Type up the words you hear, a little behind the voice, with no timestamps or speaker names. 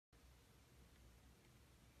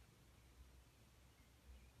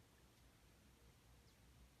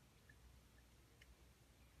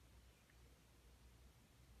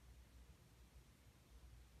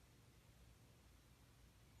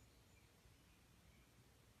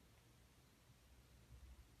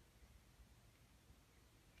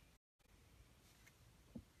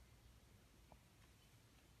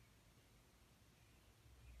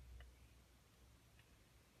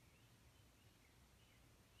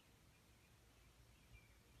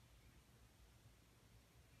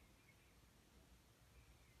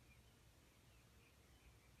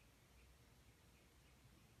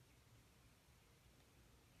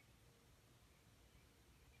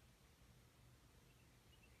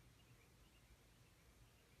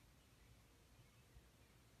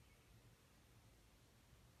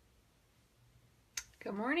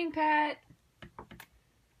Good morning, Pat.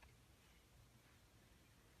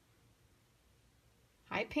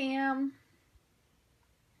 Hi, Pam.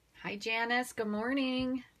 Hi, Janice. Good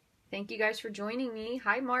morning. Thank you guys for joining me.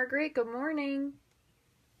 Hi, Margaret. Good morning.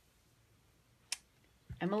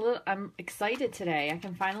 I'm excited today. I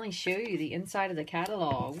can finally show you the inside of the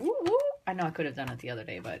catalog. Woo woo. I know I could have done it the other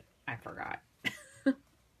day, but I forgot.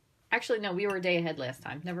 Actually, no, we were a day ahead last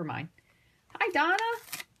time. Never mind. Hi, Donna.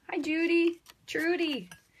 Hi, Judy. Trudy.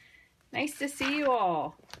 Nice to see you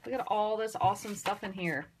all. Look at all this awesome stuff in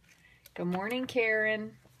here. Good morning,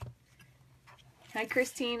 Karen. Hi,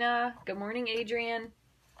 Christina. Good morning, Adrian.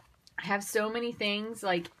 I have so many things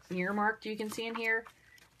like earmarked you can see in here.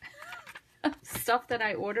 Stuff that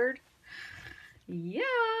I ordered. Yeah.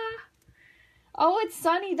 Oh, it's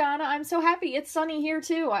sunny, Donna. I'm so happy. It's sunny here,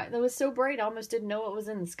 too. It was so bright, I almost didn't know it was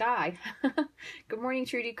in the sky. Good morning,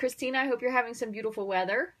 Trudy. Christina, I hope you're having some beautiful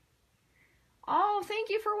weather. Oh, thank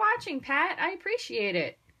you for watching, Pat. I appreciate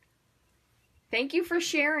it. Thank you for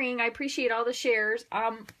sharing. I appreciate all the shares.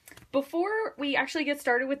 Before we actually get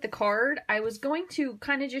started with the card, I was going to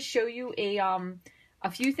kind of just show you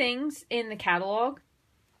a few things in the catalog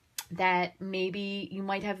that maybe you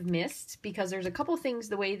might have missed, because there's a couple things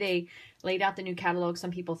the way they laid out the new catalog.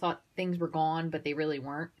 Some people thought things were gone, but they really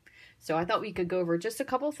weren't. So I thought we could go over just a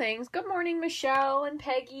couple things. Good morning, Michelle and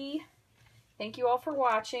Peggy. Thank you all for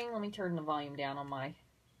watching. Let me turn the volume down on my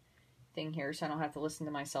thing here so I don't have to listen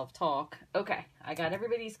to myself talk. Okay, I got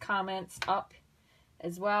everybody's comments up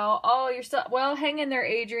as well. Oh, you're still, well, hang in there,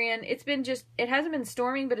 Adrian. It's been just, it hasn't been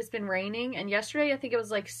storming, but it's been raining. And yesterday, I think it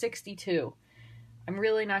was like 62. I'm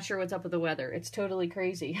really not sure what's up with the weather. It's totally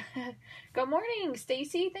crazy. Good morning,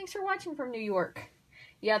 Stacy. Thanks for watching from New York.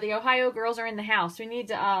 Yeah, the Ohio girls are in the house. We need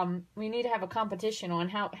to have a competition on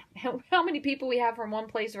how many people we have from one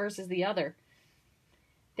place versus the other.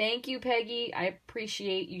 Thank you, Peggy. I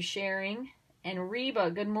appreciate you sharing. And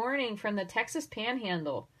Reba, good morning from the Texas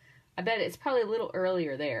Panhandle. I bet it's probably a little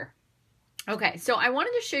earlier there. Okay, so I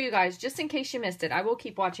wanted to show you guys, just in case you missed it, I will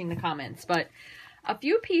keep watching the comments, but a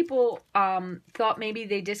few people thought maybe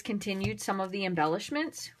they discontinued some of the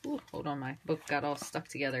embellishments. Ooh, hold on, my book got all stuck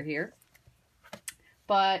together here.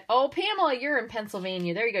 But, oh, Pamela, you're in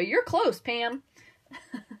Pennsylvania. There you go. You're close, Pam.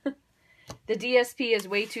 The DSP is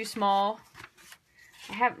way too small.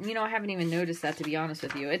 I haven't even noticed that, to be honest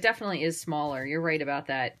with you. It definitely is smaller. You're right about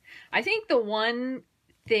that. I think the one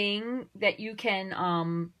thing that you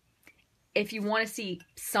can, if you want to see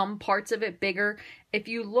some parts of it bigger, if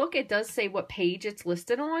you look, it does say what page it's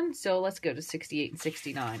listed on. So let's go to 68 and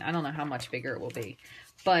 69. I don't know how much bigger it will be,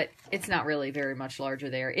 but it's not really very much larger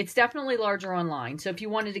there. It's definitely larger online. So if you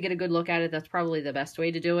wanted to get a good look at it, that's probably the best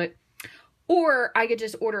way to do it. Or I could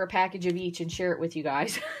just order a package of each and share it with you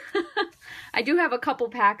guys. I do have a couple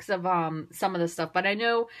packs of some of the stuff, but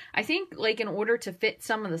I think like in order to fit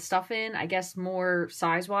some of the stuff in, I guess more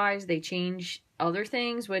size-wise, they change other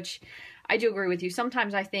things, which I do agree with you.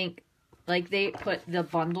 Sometimes I think like they put the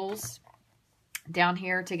bundles down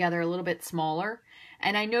here together a little bit smaller.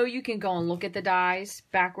 And I know you can go and look at the dies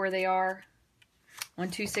back where they are on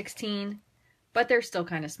 216. But they're still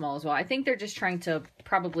kind of small as well. I think they're just trying to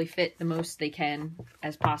probably fit the most they can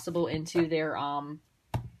as possible into their,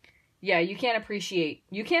 yeah, you can't appreciate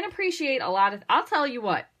a lot of, I'll tell you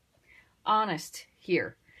what, honest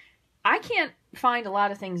here. I can't find a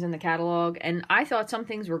lot of things in the catalog, and I thought some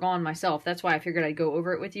things were gone myself. That's why I figured I'd go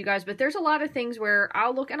over it with you guys. But there's a lot of things where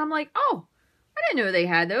I'll look and I'm like, oh, I didn't know they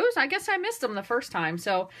had those. I guess I missed them the first time.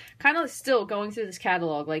 So kind of still going through this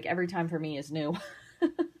catalog, like every time for me is new.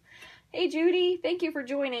 Hey, Judy. Thank you for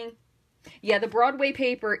joining. Yeah, the Broadway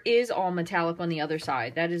paper is all metallic on the other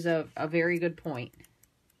side. That is a very good point.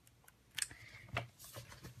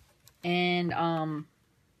 And,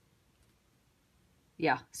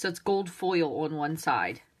 yeah, so it's gold foil on one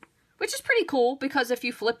side, which is pretty cool because if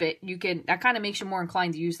you flip it, that kind of makes you more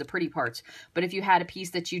inclined to use the pretty parts. But if you had a piece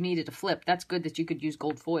that you needed to flip, that's good that you could use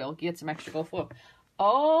gold foil. Get some extra gold foil.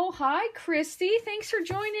 Oh, hi, Christy. Thanks for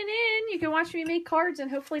joining in. You can watch me make cards and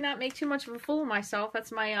hopefully not make too much of a fool of myself.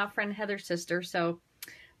 That's my friend Heather's sister. So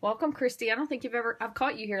welcome, Christy. I don't think I've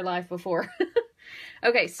caught you here live before.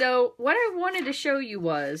 Okay, so what I wanted to show you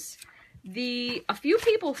was a few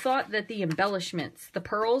people thought that the embellishments, the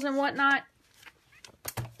pearls and whatnot,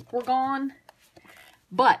 were gone.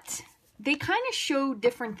 But they kind of show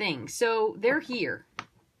different things. So they're here.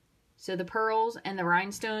 So the pearls and the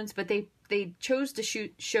rhinestones, but they chose to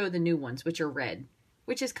show the new ones, which are red.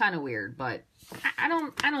 which is kind of weird, but I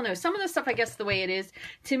don't know. Some of the stuff, I guess the way it is,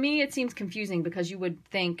 to me it seems confusing because you would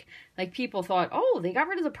think, like, people thought, oh, they got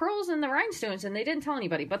rid of the pearls and the rhinestones and they didn't tell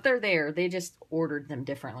anybody, but they're there. They just ordered them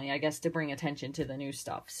differently, I guess, to bring attention to the new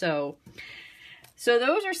stuff. So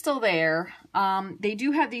those are still there. They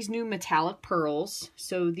do have these new metallic pearls.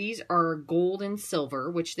 So these are gold and silver,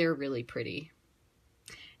 which they're really pretty.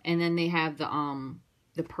 And then they have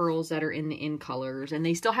the pearls that are in the in colors, and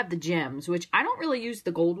they still have the gems, which I don't really use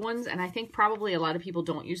the gold ones, and I think probably a lot of people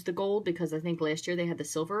don't use the gold because I think last year they had the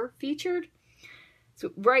silver featured.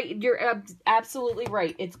 So, right, you're absolutely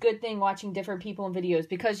right. It's a good thing watching different people in videos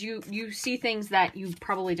because you see things that you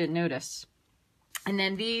probably didn't notice. And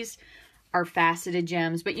then these are faceted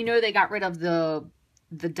gems, but you know they got rid of the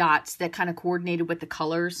dots that kind of coordinated with the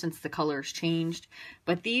colors since the colors changed.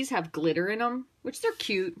 But these have glitter in them, which they're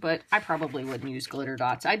cute, but I probably wouldn't use glitter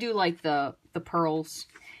dots. I do like the pearls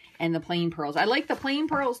and the plain pearls. I like the plain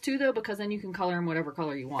pearls too, though, because then you can color them whatever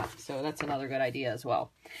color you want. So that's another good idea as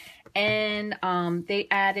well. And they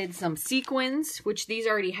added some sequins, which these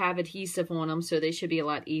already have adhesive on them, so they should be a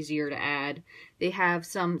lot easier to add. They have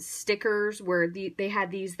some stickers where they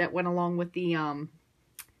had these that went along with the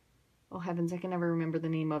oh heavens, I can never remember the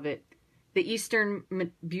name of it. The Eastern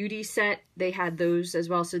Beauty set, they had those as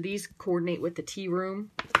well. So these coordinate with the tea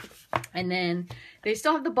room. And then they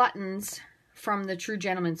still have the buttons from the True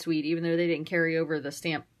Gentleman Suite, even though they didn't carry over the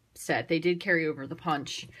stamp set. They did carry over the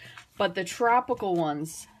punch. But the tropical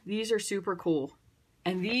ones, these are super cool.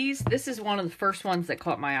 And this is one of the first ones that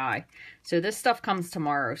caught my eye. So this stuff comes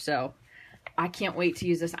tomorrow, so I can't wait to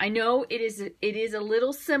use this. I know it is a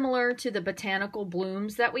little similar to the botanical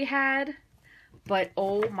blooms that we had, but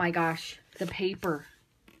oh my gosh, the paper.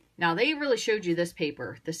 Now they really showed you this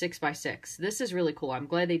paper, the 6x6. This is really cool. I'm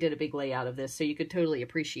glad they did a big layout of this so you could totally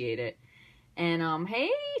appreciate it. And hey,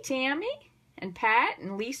 Tammy and Pat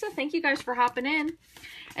and Lisa, thank you guys for hopping in.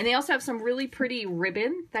 And they also have some really pretty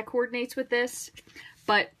ribbon that coordinates with this.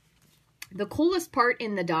 But the coolest part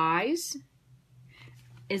in the dies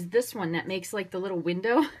is this one that makes like the little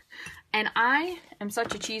window. And I am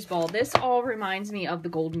such a cheeseball. This all reminds me of the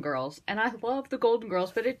Golden Girls. And I love the Golden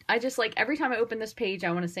Girls, but I just like, every time I open this page,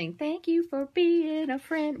 I want to sing, thank you for being a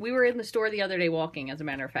friend. We were in the store the other day walking, as a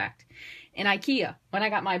matter of fact, in IKEA when I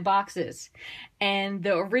got my boxes. And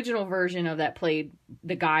the original version of that played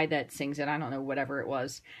the guy that sings it. I don't know, whatever it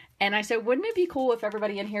was. And I said, wouldn't it be cool if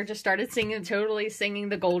everybody in here just started singing, totally singing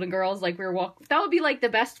the Golden Girls like we were walking? That would be like the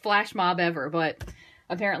best flash mob ever, but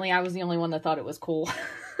apparently I was the only one that thought it was cool.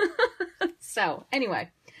 So, anyway,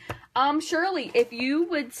 Shirley, if you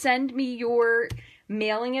would send me your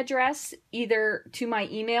mailing address either to my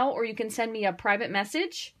email or you can send me a private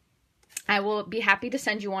message, I will be happy to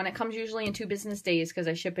send you one. It comes usually in 2 business days because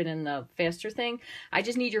I ship it in the faster thing. I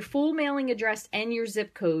just need your full mailing address and your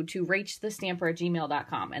zip code to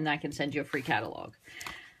rachthestamper@gmail.com, and I can send you a free catalog.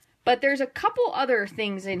 But there's a couple other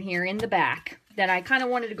things in here in the back that I kind of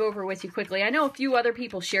wanted to go over with you quickly. I know a few other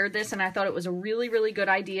people shared this, and I thought it was a really, really good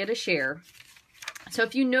idea to share. So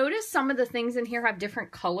if you notice, some of the things in here have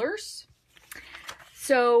different colors.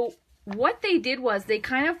 So what they did was they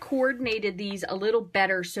kind of coordinated these a little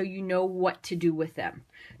better so you know what to do with them.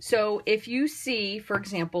 So if you see, for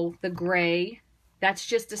example, the gray, that's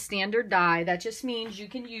just a standard die. That just means you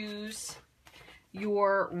can use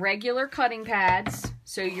your regular cutting pads,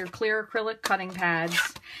 so your clear acrylic cutting pads,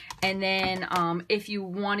 and then if you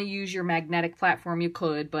want to use your magnetic platform, you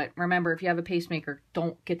could, but remember, if you have a pacemaker,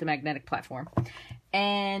 don't get the magnetic platform.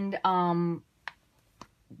 And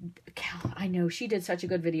I know she did such a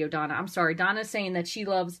good video, Donna. I'm sorry, Donna's saying that she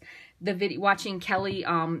loves the video, watching Kelly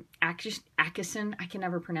Atkinson. I can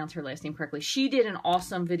never pronounce her last name correctly. She did an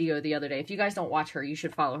awesome video the other day. If you guys don't watch her, you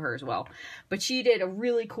should follow her as well. But she did a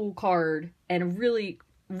really cool card and a really,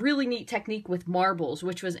 really neat technique with marbles,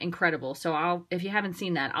 which was incredible. So if you haven't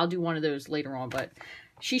seen that, I'll do one of those later on. But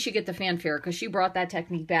she should get the fanfare because she brought that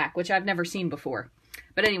technique back, which I've never seen before.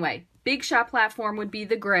 But anyway, big shot platform would be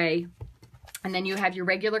the gray. And then you have your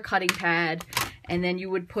regular cutting pad, and then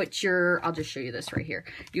you would put your, I'll just show you this right here.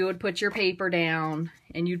 You would put your paper down,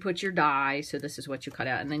 and you'd put your die, so this is what you cut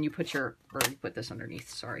out, and then you put you put this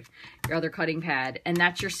underneath, sorry, your other cutting pad, and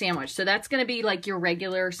that's your sandwich. So that's going to be like your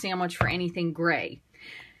regular sandwich for anything gray.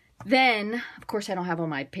 Then, of course, I don't have all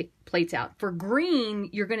my plates out. For green,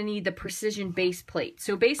 you're going to need the precision base plate.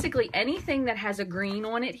 So basically anything that has a green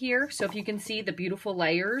on it here, so if you can see the beautiful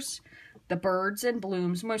layers, the birds and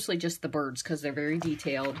blooms, mostly just the birds because they're very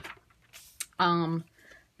detailed.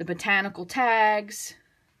 The botanical tags,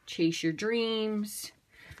 chase your dreams,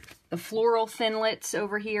 The floral thinlits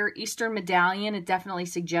over here. Eastern medallion. It definitely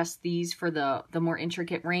suggests these for the more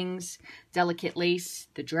intricate rings. Delicate lace.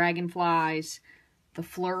 The dragonflies. The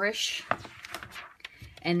flourish.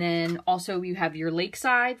 And then also you have your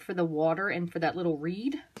lakeside for the water and for that little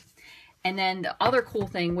reed. And then the other cool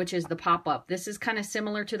thing, which is the pop-up. This is kind of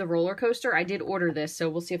similar to the roller coaster. I did order this, so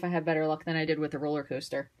we'll see if I have better luck than I did with the roller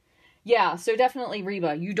coaster. Yeah, so definitely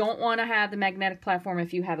Reba. You don't want to have the magnetic platform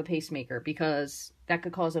if you have a pacemaker, because that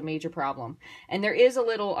could cause a major problem. And there is a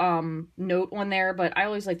little note on there, but I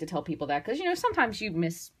always like to tell people that because, you know, sometimes you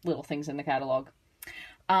miss little things in the catalog.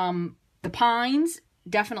 The pines,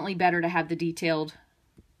 definitely better to have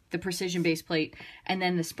the precision base plate. And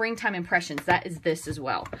then the springtime impressions, that is this as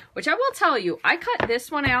well. Which I will tell you, I cut this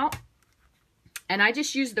one out. And I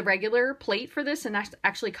just used the regular plate for this, and that's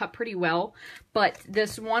actually cut pretty well. But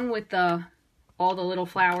this one with all the little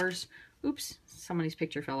flowers, oops, somebody's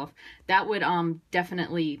picture fell off. That would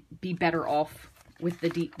definitely be better off with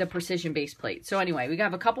the precision base plate. So anyway, we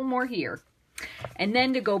have a couple more here. And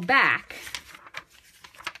then to go back,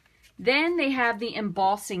 then they have the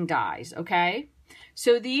embossing dies, okay?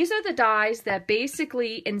 So these are the dies that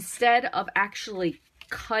basically, instead of actually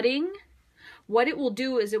cutting, what it will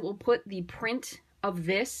do is it will put the print of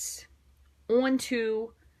this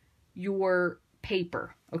onto your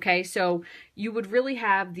paper, okay? So you would really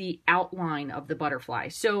have the outline of the butterfly.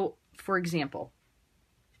 So, for example,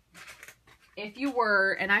 if you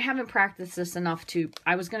were, and I haven't practiced this enough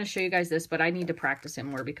I was going to show you guys this, but I need to practice it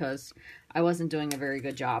more because I wasn't doing a very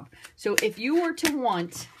good job. So if you were to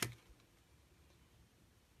want...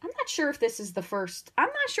 I'm not sure if this is the first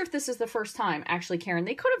time, actually, Karen.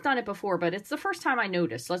 They could have done it before, but it's the first time I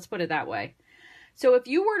noticed. Let's put it that way. So if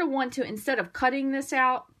you were to want to, instead of cutting this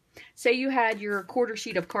out, say you had your quarter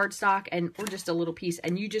sheet of cardstock or just a little piece,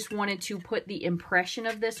 and you just wanted to put the impression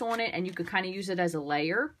of this on it, and you could kind of use it as a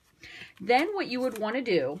layer, then what you would want to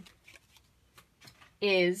do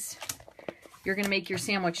is you're going to make your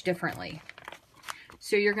sandwich differently.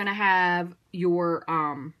 So you're going to have your...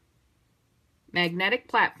 magnetic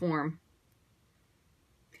platform.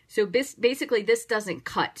 So basically this doesn't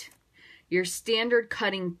cut. Your standard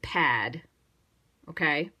cutting pad,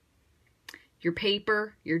 okay? Your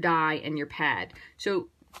paper, your die, and your pad. So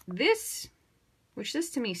this, which this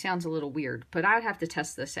to me sounds a little weird, but I'd have to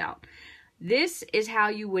test this out. This is how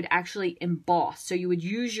you would actually emboss. So you would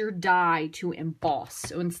use your die to emboss.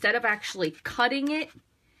 So instead of actually cutting it,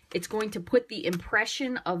 it's going to put the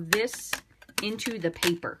impression of this into the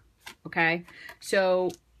paper. Okay, so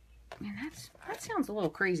man, that sounds a little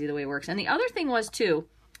crazy the way it works. And the other thing was too,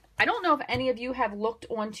 I don't know if any of you have looked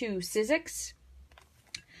onto Sizzix,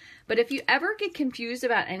 but if you ever get confused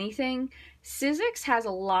about anything, Sizzix has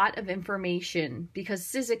a lot of information because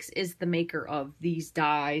Sizzix is the maker of these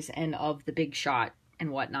dies and of the Big Shot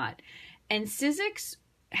and whatnot. And Sizzix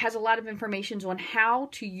has a lot of information on how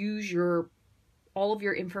to use all of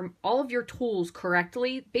your tools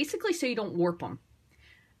correctly, basically so you don't warp them.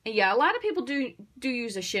 Yeah, a lot of people do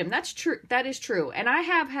use a shim. That's true. That is true. And I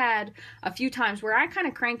have had a few times where I kind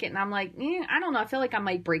of crank it and I'm like, I don't know. I feel like I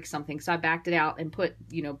might break something. So I backed it out and put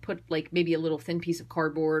like maybe a little thin piece of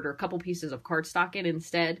cardboard or a couple pieces of cardstock in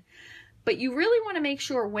instead. But you really want to make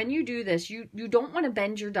sure when you do this, you don't want to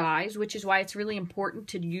bend your dies, which is why it's really important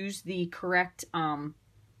to use the correct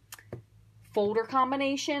folder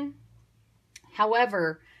combination.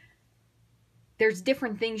 However, there's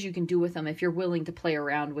different things you can do with them if you're willing to play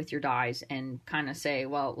around with your dies and kind of say,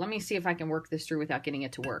 well, let me see if I can work this through without getting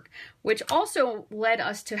it to work. Which also led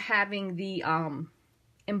us to having the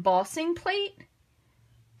embossing plate,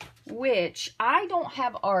 which I don't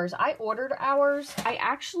have ours. I ordered ours. I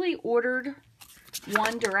actually ordered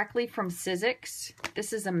one directly from Sizzix.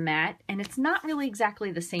 This is a matte, and it's not really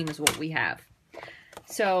exactly the same as what we have.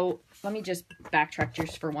 So let me just backtrack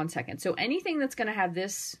just for 1 second. So anything that's going to have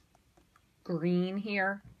this green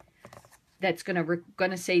here that's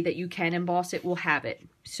gonna say that you can emboss it will have it.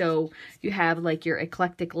 So you have like your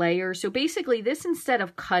eclectic layers. So basically this, instead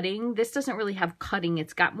of cutting, this doesn't really have cutting.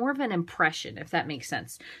 It's got more of an impression, if that makes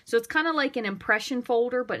sense. So it's kind of like an impression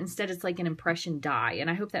folder, but instead it's like an impression die. And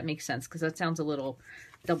I hope that makes sense because that sounds a little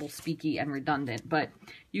double speaky and redundant. But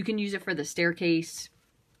you can use it for the staircase,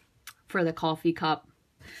 for the coffee cup.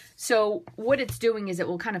 So what it's doing is it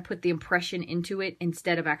will kind of put the impression into it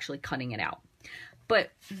instead of actually cutting it out.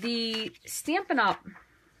 But the Stampin' Up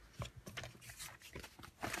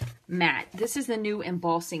mat, this is the new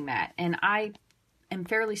embossing mat. And I am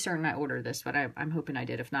fairly certain I ordered this, but I'm hoping I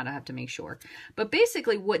did. If not, I have to make sure. But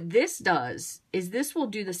basically what this does is this will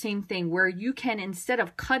do the same thing where you can, instead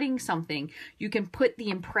of cutting something, you can put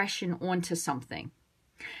the impression onto something.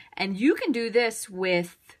 And you can do this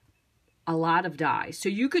with a lot of dies. So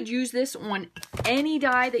you could use this on any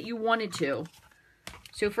die that you wanted to.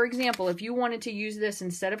 So for example, if you wanted to use this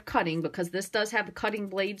instead of cutting, because this does have cutting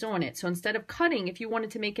blades on it. So instead of cutting, if you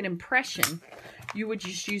wanted to make an impression, you would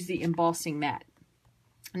just use the embossing mat.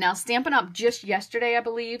 Now, Stampin' Up! Just yesterday, I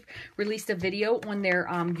believe, released a video on their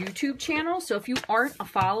YouTube channel. So if you aren't a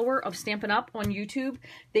follower of Stampin' Up! On YouTube,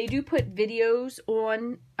 they do put videos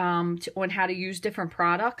on how to use different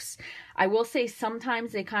products. I will say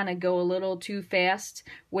sometimes they kind of go a little too fast,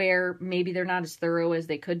 where maybe they're not as thorough as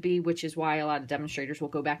they could be, which is why a lot of demonstrators will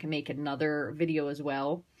go back and make another video as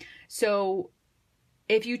well. So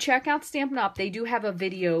if you check out Stampin' Up!, they do have a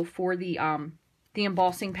video for the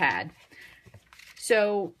embossing pad.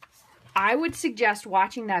 So I would suggest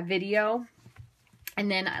watching that video,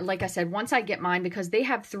 and then, like I said, once I get mine, because they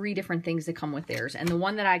have 3 different things that come with theirs, and the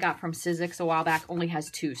one that I got from Sizzix a while back only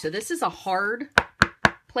has 2. So this is a hard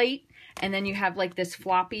plate, and then you have like this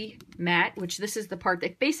floppy mat, which this is the part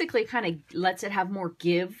that basically kind of lets it have more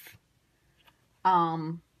give.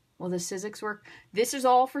 Will the Sizzix work? This is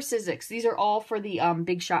all for Sizzix. These are all for the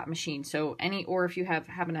Big Shot machine. So or if you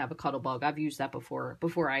happen to have a Cuttlebug, I've used that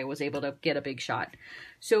before I was able to get a Big Shot.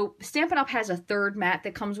 So Stampin' Up! Has a 3rd mat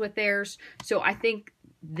that comes with theirs. So I think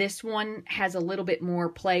this one has a little bit more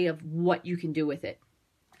play of what you can do with it.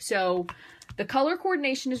 So the color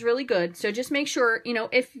coordination is really good. So just make sure, you know,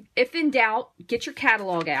 if in doubt, get your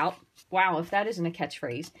catalog out. Wow, if that isn't a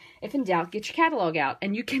catchphrase. If in doubt, get your catalog out,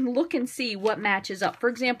 and you can look and see what matches up. For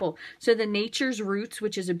example, so the Nature's Roots,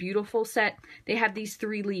 which is a beautiful set, they have these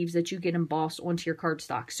 3 leaves that you get embossed onto your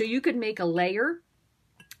cardstock. So you could make a layer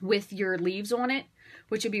with your leaves on it,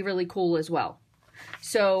 which would be really cool as well.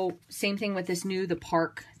 So same thing with this the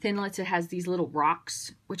Park Thinlits. It has these little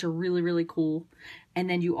rocks, which are really, really cool. And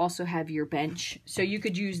then you also have your bench. So you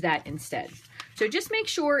could use that instead. So just make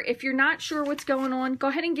sure, if you're not sure what's going on, go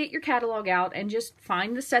ahead and get your catalog out and just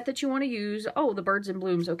find the set that you want to use. Oh, the birds and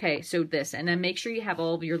blooms. Okay, so this. And then make sure you have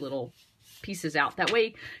all of your little pieces out. That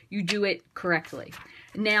way you do it correctly.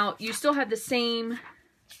 Now, you still have the same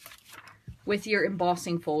with your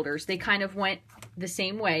embossing folders. They kind of went the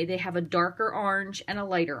same way. They have a darker orange and a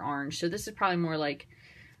lighter orange. So this is probably more like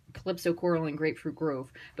Calypso Coral and Grapefruit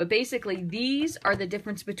Grove. But basically, these are the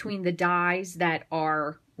difference between the dies that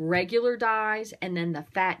are regular dies and then the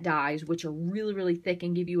fat dies, which are really, really thick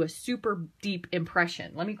and give you a super deep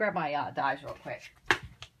impression. Let me grab my dies real quick.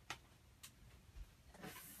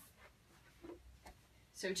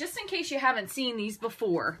 So just in case you haven't seen these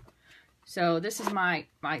before, so this is I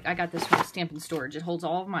got this from Stampin' Storage. It holds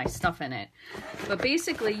all of my stuff in it. But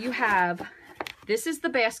basically you have, this is the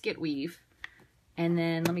basket weave, and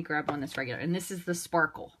then let me grab one that's regular, and this is the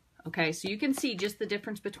sparkle. Okay, so you can see just the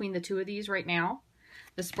difference between the 2 of these right now.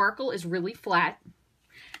 The sparkle is really flat,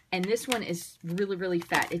 and this one is really, really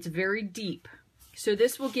fat. It's very deep. So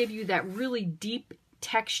this will give you that really deep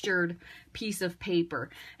textured piece of paper.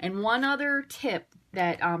 And one other tip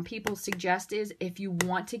that people suggest is, if you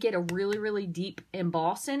want to get a really, really deep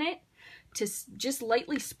emboss in it, to just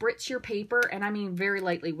lightly spritz your paper, and I mean very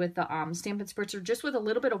lightly with the Stampin' Spritzer, just with a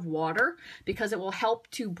little bit of water, because it will help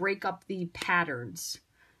to break up the patterns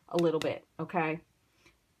a little bit, okay?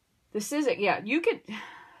 The Sizzix, yeah, you could,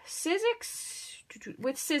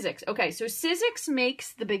 with Sizzix. Okay, so Sizzix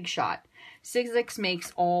makes the Big Shot. Sizzix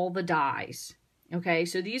makes all the dies. Okay,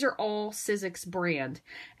 so these are all Sizzix brand,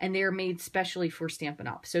 and they're made specially for Stampin'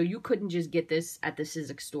 Up. So you couldn't just get this at the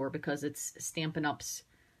Sizzix store because it's Stampin' Up's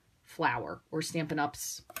flower or Stampin'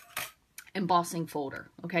 Up's embossing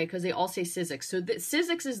folder, okay, because they all say Sizzix. So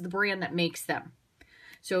Sizzix is the brand that makes them.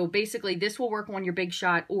 So basically this will work on your Big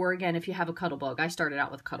Shot, or again, if you have a Cuttlebug. I started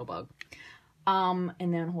out with a Cuttlebug.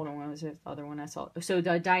 And then, hold on, what was the other one I saw? So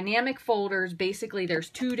the dynamic folders, basically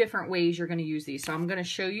there's 2 different ways you're going to use these. So I'm going to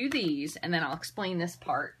show you these, and then I'll explain this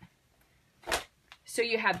part. So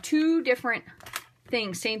you have 2 different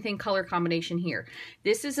things, same thing, color combination here.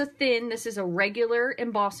 This is this is a regular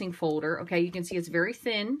embossing folder. Okay, you can see it's very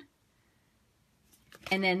thin.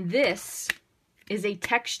 And then this is a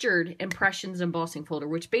textured impressions embossing folder,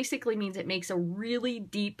 which basically means it makes a really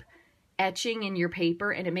deep etching in your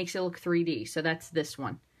paper, and it makes it look 3D. So that's this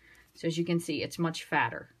one. So as you can see, it's much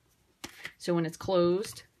fatter. So when it's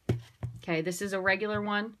closed, okay, this is a regular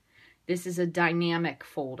one. This is a dynamic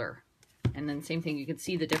folder. And then same thing, you can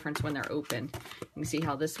see the difference when they're open. You can see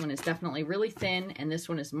how this one is definitely really thin, and this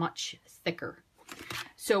one is much thicker.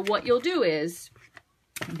 So what you'll do is,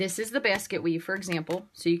 this is the basket weave, for example.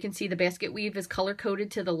 So you can see the basket weave is color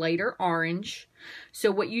coded to the lighter orange.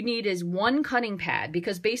 So what you need is 1 cutting pad,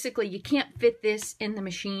 because basically you can't fit this in the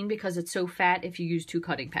machine because it's so fat if you use 2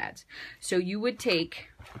 cutting pads. So you would take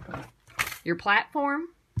your platform,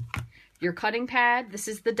 your cutting pad. This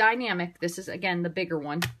is the dynamic. This is, again, the bigger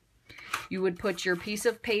one. You would put your piece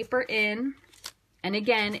of paper in. And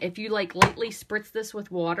again, if you like lightly spritz this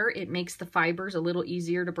with water, it makes the fibers a little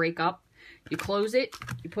easier to break up. You close it,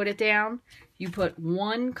 you put it down, you put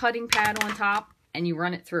one cutting pad on top, and you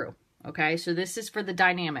run it through. Okay, so this is for the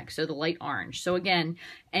dynamic, so the light orange. So again,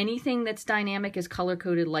 anything that's dynamic is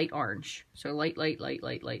color-coded light orange. So light, light, light,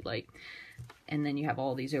 light, light, light. And then you have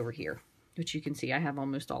all these over here, which you can see I have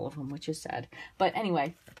almost all of them, which is sad. But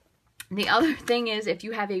anyway, the other thing is if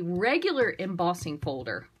you have a regular embossing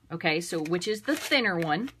folder, okay, so which is the thinner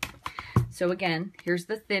one. So again, here's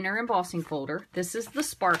the thinner embossing folder. This is the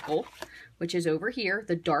sparkle, which is over here,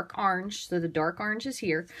 the dark orange. So the dark orange is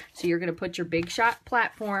here. So you're going to put your Big Shot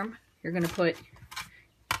platform. You're going to put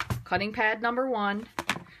cutting pad number 1.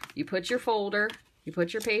 You put your folder. You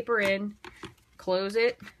put your paper in. Close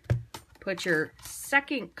it. Put your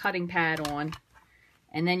second cutting pad on.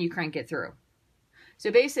 And then you crank it through. So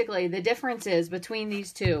basically, the difference is between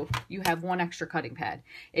these two, you have one extra cutting pad.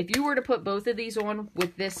 If you were to put both of these on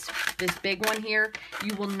with this big one here,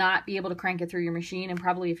 you will not be able to crank it through your machine, and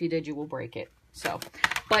probably if you did, you will break it. So,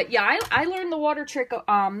 but yeah, I learned the water trick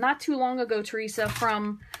not too long ago, Teresa,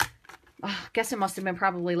 from, I guess it must have been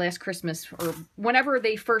probably last Christmas or whenever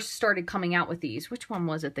they first started coming out with these. Which one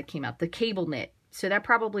was it that came out? The cable knit. So that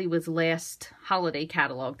probably was last holiday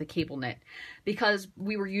catalog, the cable knit, because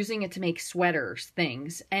we were using it to make sweaters,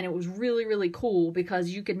 things, and it was really, really cool because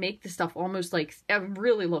you could make the stuff almost like, it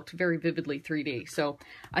really looked very vividly 3D. So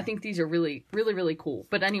I think these are really, really, really cool.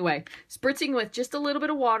 But anyway, spritzing with just a little bit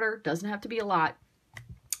of water, doesn't have to be a lot,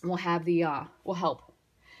 will have the, will help.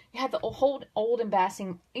 You have the whole old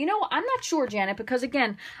embossing. You know, I'm not sure, Janet, because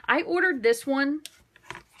again, I ordered this one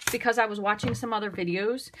because I was watching some other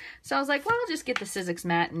videos. So I was like, well, I'll just get the Sizzix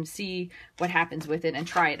mat and see what happens with it and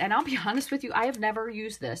try it. And I'll be honest with you, I have never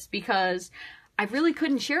used this because I really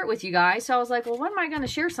couldn't share it with you guys. So I was like, well, when am I going to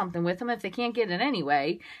share something with them if they can't get it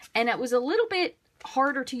anyway? And it was a little bit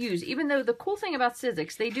harder to use, even though the cool thing about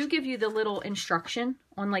Sizzix, they do give you the little instruction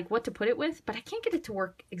on like what to put it with, but I can't get it to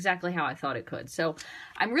work exactly how I thought it could. So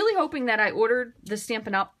I'm really hoping that I ordered the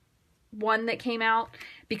Stampin' Up! One that came out,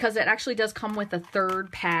 because it actually does come with a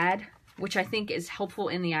third pad, which I think is helpful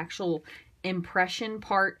in the actual impression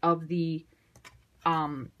part of the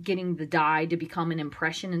getting the die to become an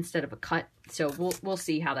impression instead of a cut. So we'll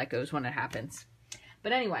see how that goes when it happens.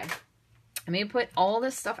 But anyway, I'm going to put all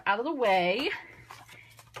this stuff out of the way.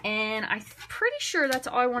 And I'm pretty sure that's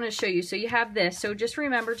all I want to show you. So you have this. So just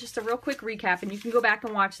remember, just a real quick recap, and you can go back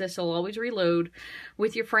and watch this. It'll always reload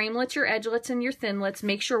with your framelits, your edgelets, and your thinlits.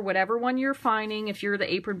 Make sure whatever one you're finding, if you're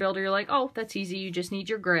the apron builder, you're like, oh, that's easy. You just need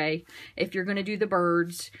your gray. If you're going to do the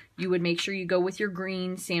birds, you would make sure you go with your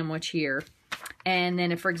green sandwich here. And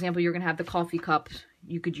then if, for example, you're going to have the coffee cup,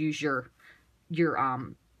 you could use your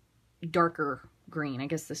darker green. I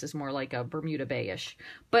guess this is more like a Bermuda Bay-ish.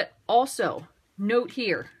 But also, note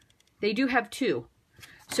here, they do have two.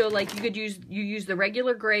 So like you could use the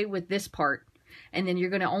regular gray with this part, and then you're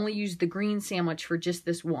going to only use the green sandwich for just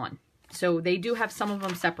this one. So they do have some of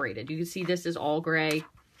them separated. You can see this is all gray.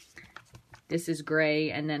 This is gray,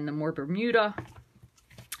 and then the more Bermuda.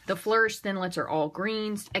 The Flourish thinlits are all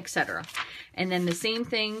greens, etc. And then the same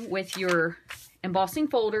thing with your embossing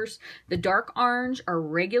folders. The dark orange are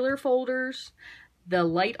regular folders. The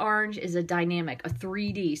light orange is a dynamic, a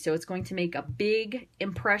 3D, so it's going to make a big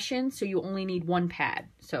impression, so you only need one pad.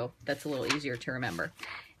 So that's a little easier to remember.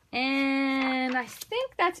 And I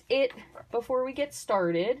think that's it before we get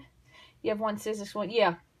started. You have one Sizzix one.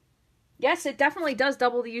 Yeah. Yes, it definitely does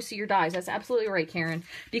double the use of your dies. That's absolutely right, Karen,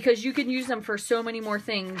 because you can use them for so many more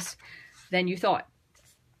things than you thought.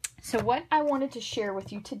 So what I wanted to share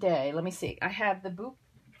with you today, let me see. I have the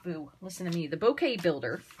listen to me, the bouquet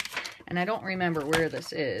builder. And I don't remember where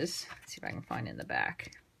this is. Let's see if I can find it in the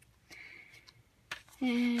back.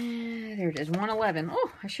 And there it is, 111.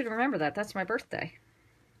 Oh, I should remember that. That's my birthday.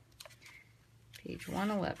 Page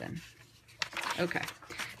 111. Okay.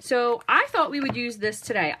 So I thought we would use this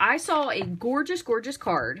today. I saw a gorgeous, gorgeous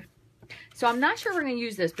card. So I'm not sure we're going to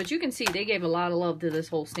use this, but you can see they gave a lot of love to this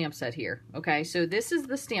whole stamp set here. Okay, so this is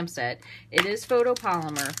the stamp set. It is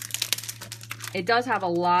photopolymer. It does have a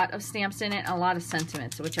lot of stamps in it, a lot of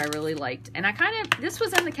sentiments, which I really liked. And this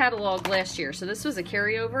was in the catalog last year, so this was a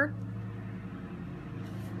carryover.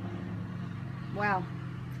 Wow,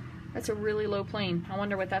 that's a really low plane. I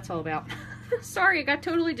wonder what that's all about. Sorry, I got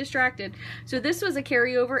totally distracted. So this was a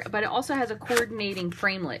carryover, but it also has a coordinating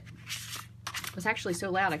framelit. It was actually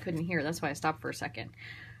so loud I couldn't hear. That's why I stopped for a second.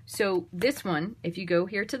 So this one, if you go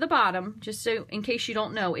here to the bottom, just so in case you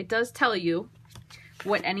don't know, it does tell you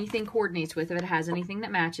what anything coordinates with, if it has anything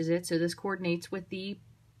that matches it. So this coordinates with the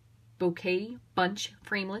Bouquet Bunch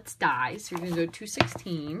Framelits dies. So you're going to go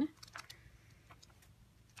 216.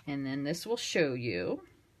 And then this will show you.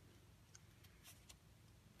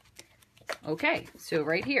 Okay, so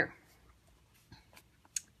right here.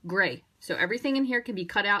 Gray. So everything in here can be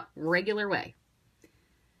cut out regular way.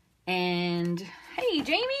 And hey,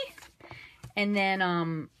 Jamie. And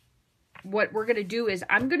then what we're going to do is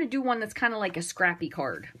I'm going to do one that's kind of like a scrappy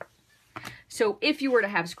card. So if you were to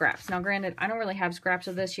have scraps. Now granted, I don't really have scraps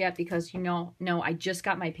of this yet because, you know, no, I just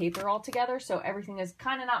got my paper all together. So everything has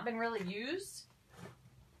kind of not been really used.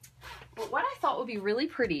 But what I thought would be really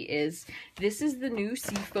pretty is, this is the new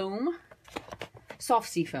Seafoam, Soft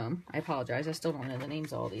Seafoam. I apologize, I still don't know the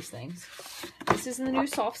names of all these things. This is the new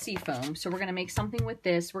Soft Seafoam. So we're going to make something with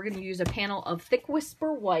this. We're going to use a panel of Thick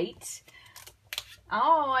Whisper White.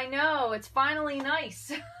 Oh, I know, it's finally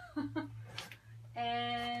nice.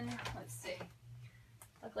 And let's see.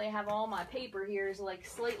 Luckily I have all my paper here, is like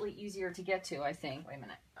slightly easier to get to, I think. Wait a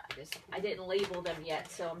minute. I didn't label them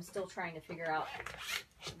yet, so I'm still trying to figure out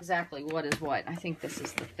exactly what is what. I think this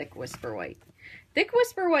is the Thick Whisper White. Thick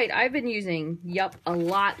Whisper White I've been using, a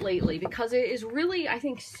lot lately because it is really, I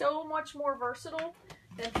think, so much more versatile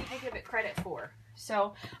than people give it credit for.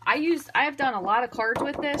 So I have done a lot of cards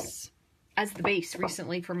with this as the base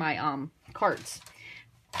recently for my cards,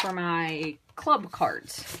 for my club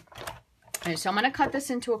cards. And so I'm going to cut this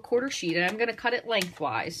into a 1/4 sheet, and I'm going to cut it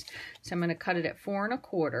lengthwise. So I'm going to cut it at 4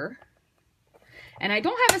 1/4. And I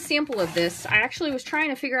don't have a sample of this. I actually was trying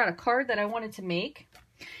to figure out a card that I wanted to make.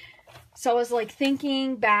 So I was like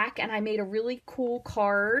thinking back, and I made a really cool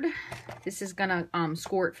card. This is going to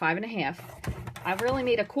score at 5 1/2. I really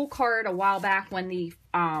made a cool card a while back when the,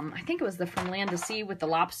 I think it was the From Land to Sea with the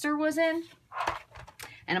lobster was in.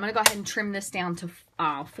 And I'm going to go ahead and trim this down to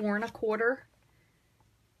 4 1/4.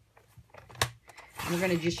 We're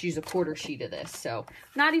going to just use a 1/4 sheet of this. So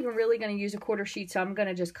not even really going to use a 1/4 sheet. So I'm going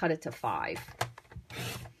to just cut it to 5.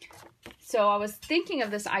 So I was thinking of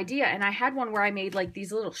this idea, and I had one where I made like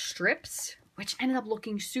these little strips, which ended up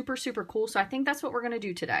looking super, super cool. So I think that's what we're going to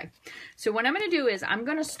do today. So what I'm going to do is I'm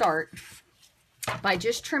going to start by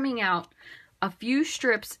just trimming out a few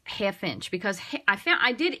strips 1/2 inch, because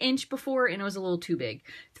I did inch before and it was a little too big.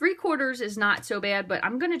 3/4 is not so bad, but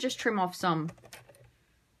I'm going to just trim off some.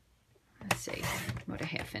 Let's see what a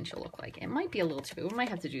 1/2 inch will look like. It might be a little too big. We might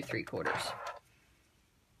have to do 3/4.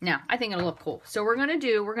 No, I think it'll look cool. So we're going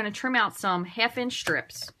to trim out some 1/2 inch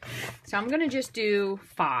strips. So I'm going to just do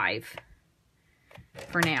 5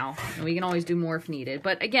 for now. And we can always do more if needed.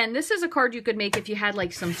 But again, this is a card you could make if you had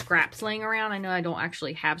like some scraps laying around. I know I don't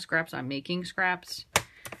actually have scraps. I'm making scraps.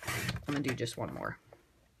 I'm going to do just one more.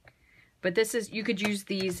 But this is, you could use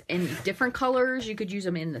these in different colors. You could use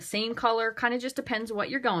them in the same color. Kind of just depends what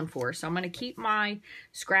you're going for. So I'm going to keep my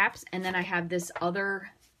scraps. And then I have this other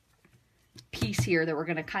piece here that we're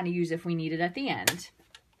going to kind of use if we need it at the end.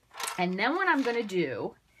 And then what I'm going to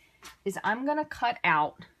do is I'm going to cut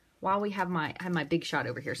out, while we have I have my big shot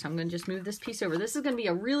over here. So I'm going to just move this piece over. This is going to be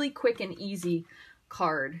a really quick and easy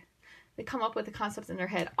card. They come up with the concepts in their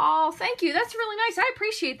head. Oh, thank you. That's really nice. I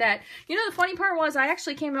appreciate that. You know, the funny part was I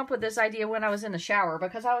actually came up with this idea when I was in the shower,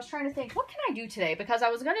 because I was trying to think, what can I do today? Because I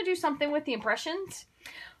was going to do something with the impressions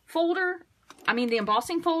folder. I mean, the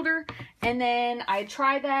embossing folder. And then I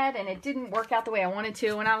tried that and it didn't work out the way I wanted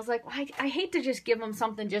to. And I was like, well, I hate to just give them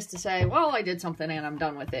something just to say, well, I did something and I'm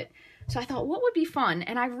done with it. So I thought, what would be fun?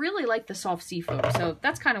 And I really like the Soft Seafoam. So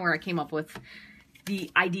that's kind of where I came up with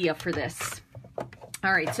the idea for this.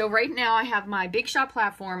 All right, so right now I have my Big Shot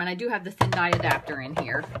platform, and I do have the thin die adapter in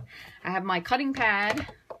here. I have my cutting pad,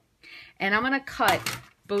 and I'm going to cut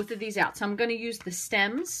both of these out. So I'm going to use the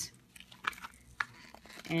stems,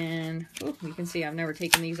 and you can see I've never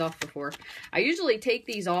taken these off before. I usually take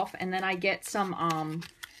these off, and then I get some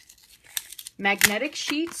magnetic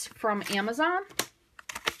sheets from Amazon,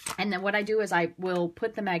 and then what I do is I will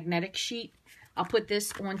put the magnetic sheet, I'll put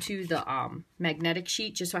this onto the magnetic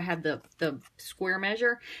sheet just so I have the square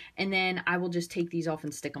measure, and then I will just take these off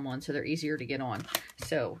and stick them on so they're easier to get on.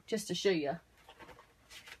 So just to show you,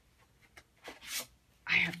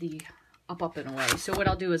 I have the up and away. So what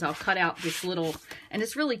I'll do is I'll cut out this little, and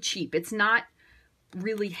it's really cheap. It's not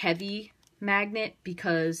really heavy magnet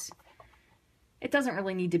because it doesn't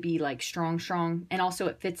really need to be like strong, and also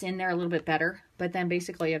it fits in there a little bit better. But then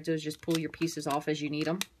basically you have to do is just pull your pieces off as you need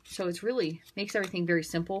them. So it's really makes everything very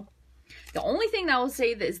simple. The only thing that I will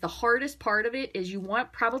say that is the hardest part of it is you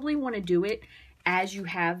probably want to do it as you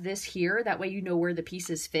have this here. That way you know where the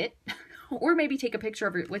pieces fit or maybe take a picture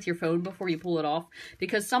of it with your phone before you pull it off,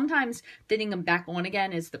 because sometimes fitting them back on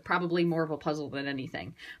again is probably more of a puzzle than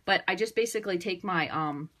anything. But I just basically take my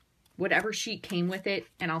whatever sheet came with it,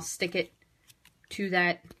 and I'll stick it to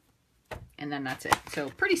that, and then that's it. So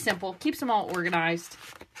pretty simple, keeps them all organized.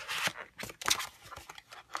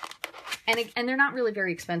 And they're not really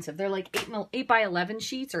very expensive. They're like 8 by 11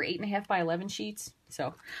 sheets, or 8.5 by 11 sheets.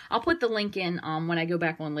 So I'll put the link in when I go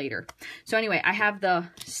back on later. So anyway, I have the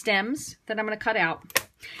stems that I'm going to cut out.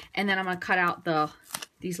 And then I'm going to cut out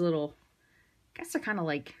these little, I guess they're kind of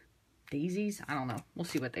like daisies. I don't know. We'll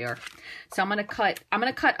see what they are. So I'm going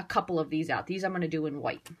to cut a couple of these out. These I'm going to do in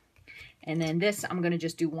white. And then this, I'm going to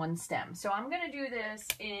just do one stem. So I'm going to do this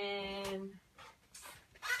in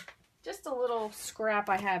just a little scrap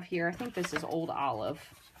I have here. I think this is old olive.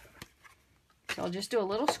 So I'll just do a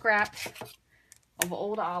little scrap of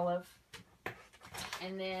old olive.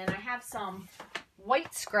 And then I have some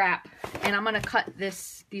white scrap, and I'm going to cut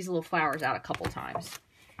these little flowers out a couple times.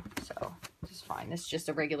 So just fine. This is just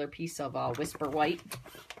a regular piece of Whisper White.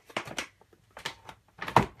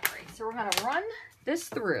 All right, so we're going to run this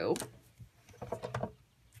through. I'm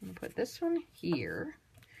going to put this one here,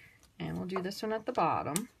 and we'll do this one at the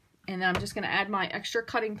bottom. And then I'm just going to add my extra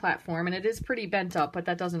cutting platform, and it is pretty bent up, but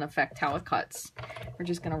that doesn't affect how it cuts. We're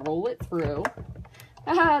just going to roll it through.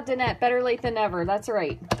 Ah, Danette, better late than never. That's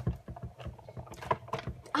right.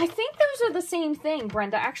 I think those are the same thing,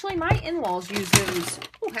 Brenda. Actually, my in-laws use those.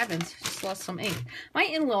 Oh, heavens, just lost some ink. My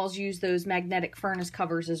in-laws use those magnetic furnace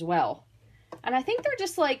covers as well. And I think they're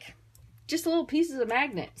just little pieces of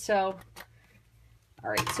magnet. So, all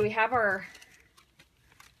right, so we have our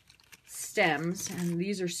stems, and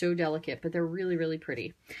these are so delicate, but they're really, really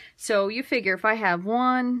pretty. So you figure if I have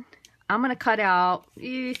one, I'm going to cut out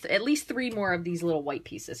at least 3 more of these little white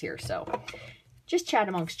pieces here. So just chat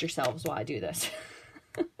amongst yourselves while I do this.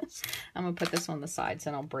 I'm going to put this on the sides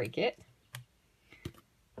and I'll break it.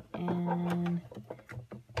 And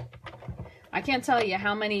I can't tell you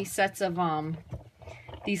how many sets of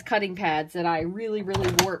these cutting pads that I really,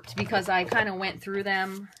 really warped, because I kind of went through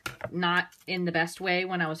them not in the best way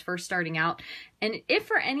when I was first starting out. And if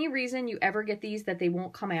for any reason you ever get these that they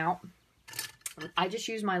won't come out, I just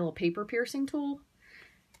use my little paper piercing tool,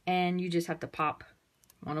 and you just have to pop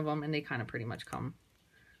one of them and they kind of pretty much come.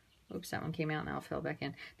 Oops, that one came out, now it fell back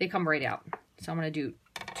in. They come right out. So I'm going to do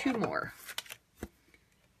 2 more.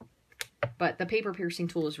 But the paper piercing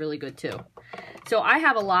tool is really good too. So I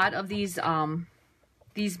have a lot of these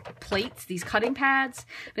plates, these cutting pads,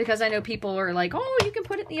 because I know people are like, oh, you can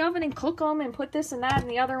put it in the oven and cook them and put this and that and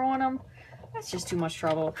the other on them. That's just too much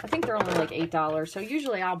trouble. I think they're only like $8. So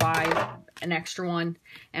usually I'll buy an extra one,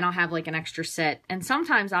 and I'll have like an extra set. And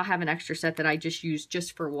sometimes I'll have an extra set that I just use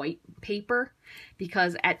just for white paper,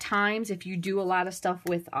 because at times if you do a lot of stuff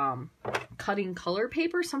with cutting color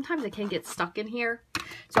paper, sometimes it can get stuck in here.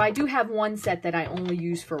 So I do have one set that I only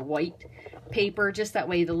use for white paper, just that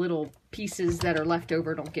way the little pieces that are left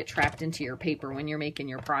over don't get trapped into your paper when you're making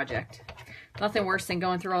your project. Nothing worse than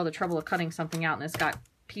going through all the trouble of cutting something out and it's got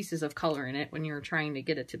pieces of color in it when you're trying to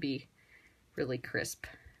get it to be really crisp.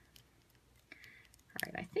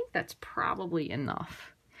 All right, I think that's probably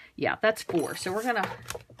enough. Yeah, that's 4. So we're gonna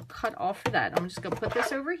cut off of that. I'm just gonna put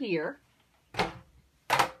this over here.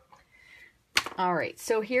 All right,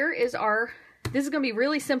 so here is this is gonna be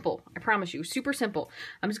really simple. I promise you, super simple.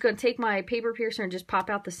 I'm just gonna take my paper piercer and just pop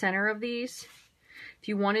out the center of these. If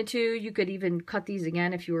you wanted to, you could even cut these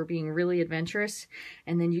again if you were being really adventurous.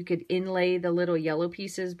 And then you could inlay the little yellow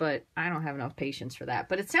pieces, but I don't have enough patience for that.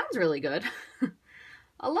 But it sounds really good.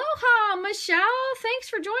 Aloha, Michelle. Thanks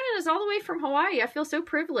for joining us all the way from Hawaii. I feel so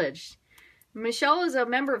privileged. Michelle is a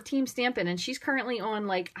member of Team Stampin', and she's currently on,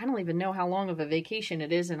 like, I don't even know how long of a vacation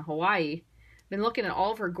it is in Hawaii. Been looking at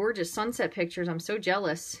all of her gorgeous sunset pictures. I'm so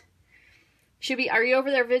jealous. Are you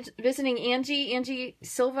over there visiting Angie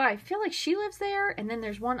Silva? I feel like she lives there. And then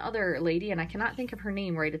there's one other lady, and I cannot think of her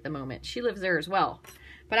name right at the moment. She lives there as well.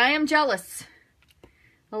 But I am jealous.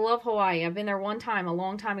 I love Hawaii. I've been there one time, a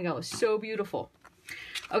long time ago. It was so beautiful.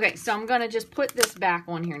 Okay, so I'm going to just put this back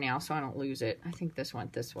on here now so I don't lose it. I think this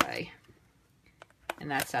went this way. And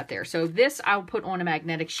that's that there. So this I'll put on a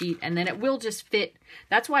magnetic sheet, and then it will just fit.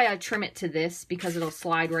 That's why I trim it to this, because it'll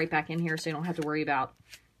slide right back in here so you don't have to worry about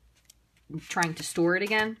trying to store it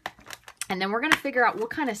again. And then we're going to figure out what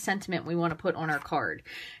kind of sentiment we want to put on our card.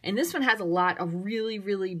 And this one has a lot of really,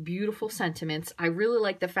 really beautiful sentiments. I really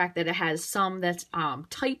like the fact that it has some that's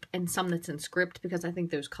type and some that's in script, because I think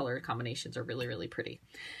those color combinations are really, really pretty.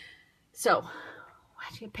 So, why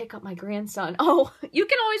did you pick up my grandson? Oh, you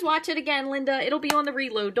can always watch it again, Linda. It'll be on the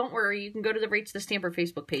reload. Don't worry. You can go to the Rachthestamper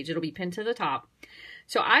Facebook page. It'll be pinned to the top.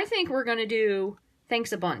 So I think we're going to do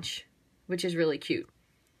thanks a bunch, which is really cute.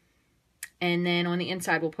 And then on the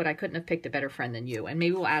inside, we'll put, I couldn't have picked a better friend than you. And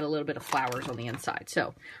maybe we'll add a little bit of flowers on the inside.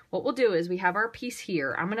 So what we'll do is we have our piece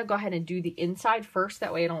here. I'm going to go ahead and do the inside first.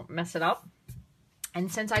 That way I don't mess it up.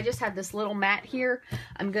 And since I just had this little mat here,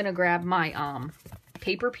 I'm going to grab my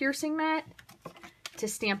paper piercing mat to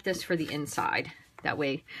stamp this for the inside. That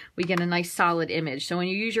way we get a nice solid image. So when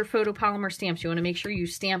you use your photopolymer stamps, you want to make sure you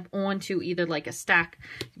stamp onto either like a stack,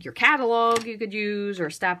 your catalog you could use, or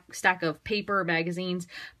a stack of paper or magazines,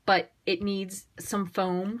 but it needs some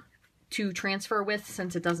foam to transfer with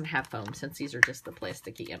since it doesn't have foam, since these are just the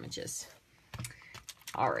plasticky images.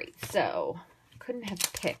 All right, so couldn't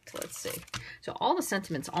have picked, let's see. So all the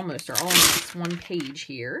sentiments almost are all on this one page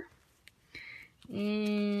here.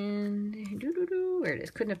 And where it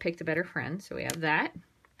is, couldn't have picked a better friend. So we have that,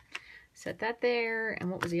 set that there.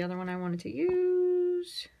 And what was the other one I wanted to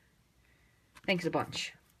use? Thanks a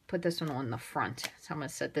bunch. Put this one on the front. So I'm going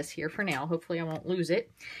to set this here for now. Hopefully I won't lose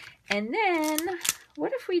it. And then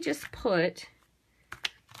what if we just put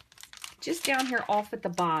just down here off at the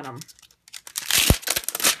bottom?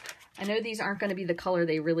 I know these aren't going to be the color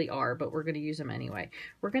they really are, but we're going to use them anyway.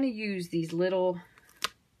 We're going to use these little, I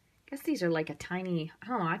guess these are like a tiny, I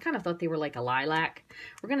don't know, I kind of thought they were like a lilac.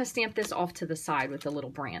 We're going to stamp this off to the side with a little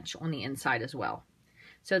branch on the inside as well.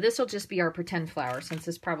 So this will just be our pretend flower, since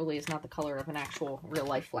this probably is not the color of an actual real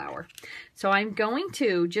life flower. So I'm going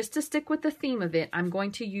to, just to stick with the theme of it, I'm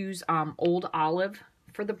going to use Old Olive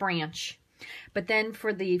for the branch. But then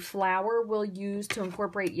for the flower we'll use to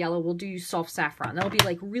incorporate yellow, we'll do soft saffron. That'll be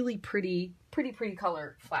like really pretty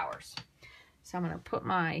color flowers. So I'm going to put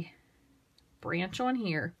my branch on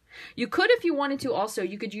here. You could, if you wanted to also,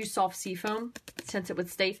 you could use soft seafoam since it would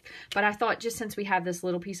stay, but I thought just since we have this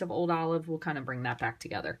little piece of Old Olive, we'll kind of bring that back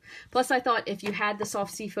together. Plus I thought if you had the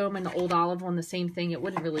soft seafoam and the Old Olive on the same thing, it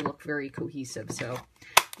wouldn't really look very cohesive. So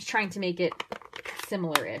just trying to make it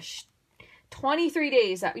similar-ish. 23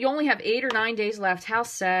 days. You only have 8 or 9 days left. How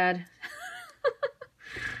sad.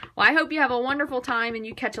 Well, I hope you have a wonderful time and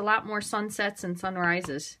you catch a lot more sunsets and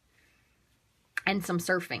sunrises and some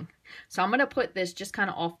surfing. So I'm going to put this just kind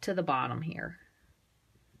of off to the bottom here.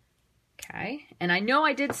 Okay. And I know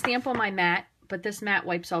I did stamp on my mat, but this mat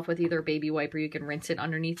wipes off with either a baby wipe or you can rinse it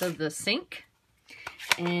underneath of the sink.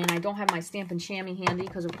 And I don't have my Stampin' Chamois handy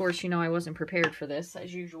because, of course, you know I wasn't prepared for this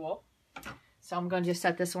as usual. So I'm going to just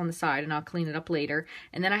set this on the side and I'll clean it up later.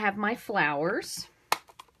 And then I have my flowers.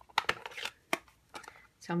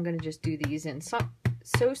 So I'm going to just do these in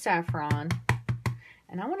So Saffron.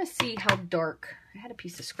 And I want to see how dark, I had a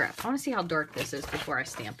piece of scrap. I want to see how dark this is before I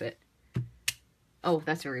stamp it. Oh,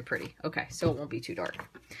 that's very pretty. Okay, so it won't be too dark.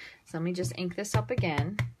 So let me just ink this up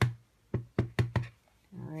again.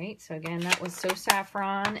 All right, so again, that was So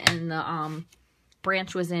Saffron and the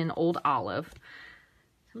branch was in Old Olive.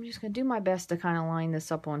 I'm just going to do my best to kind of line this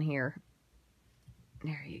up on here.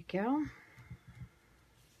 There you go.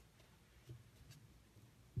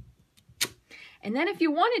 And then if you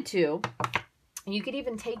wanted to, you could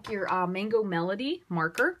even take your Mango Melody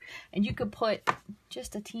marker and you could put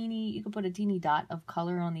just a teeny, dot of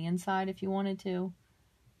color on the inside if you wanted to.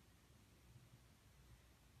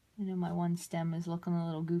 I know my one stem is looking a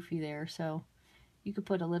little goofy there, so you could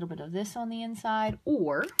put a little bit of this on the inside,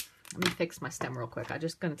 or let me fix my stem real quick. I'm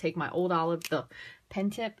just going to take my Old Olive, the pen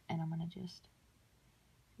tip, and I'm going to just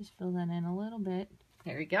fill that in a little bit.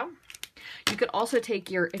 There you go. You could also take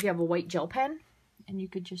your, if you have a white gel pen, and you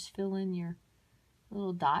could just fill in your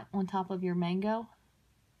little dot on top of your mango.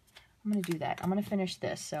 I'm going to do that. I'm going to finish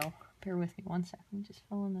this, so bear with me one second. Just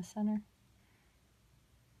fill in the center.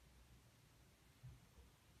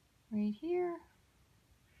 Right here.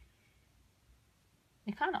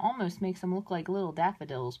 It kind of almost makes them look like little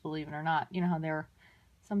daffodils, believe it or not. You know how they're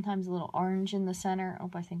sometimes a little orange in the center. Oh,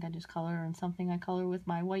 I think I just color in something I color with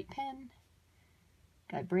my white pen.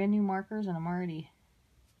 Got brand new markers and I'm already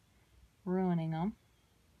ruining them.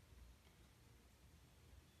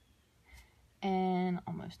 And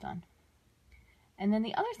almost done. And then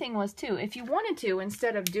the other thing was too, if you wanted to,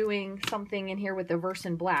 instead of doing something in here with the verse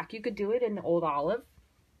in black, you could do it in the Old Olive.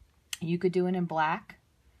 You could do it in black.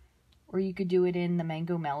 Or you could do it in the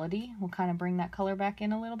Mango Melody. We'll kind of bring that color back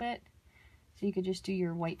in a little bit. So you could just do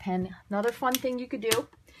your white pen. Another fun thing you could do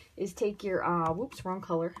is take your, whoops, wrong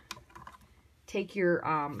color. Take your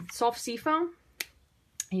soft seafoam.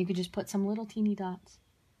 And you could just put some little teeny dots.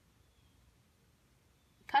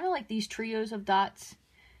 Kind of like these trios of dots.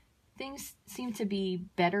 Things seem to be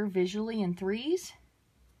better visually in threes.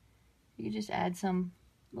 You could just add some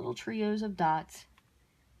little trios of dots.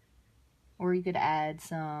 Or you could add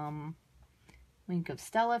some Think of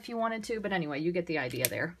Stella if you wanted to, but anyway, you get the idea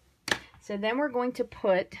there. So then we're going to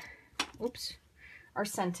put, oops, our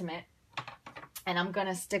sentiment, and I'm going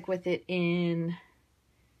to stick with it in,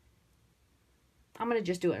 I'm going to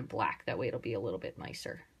just do it in black. That way it'll be a little bit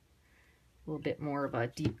nicer. A little bit more of a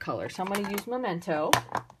deep color. So I'm going to use Memento.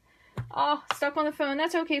 Oh, stuck on the phone.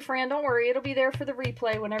 That's okay, Fran. Don't worry. It'll be there for the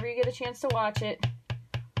replay whenever you get a chance to watch it.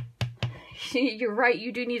 You're right.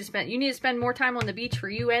 You need to spend more time on the beach for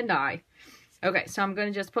you and I. Okay, so I'm going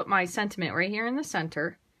to just put my sentiment right here in the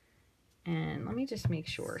center. And let me just make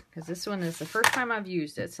sure, because this one is the first time I've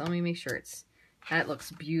used it. So let me make sure that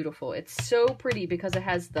looks beautiful. It's so pretty because it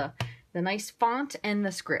has the nice font and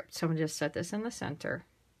the script. So I'm going to just set this in the center.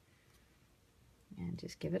 And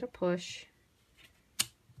just give it a push.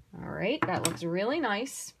 All right, that looks really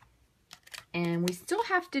nice. And we still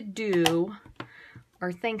have to do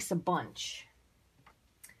our thanks a bunch.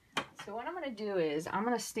 So what I'm going to do is I'm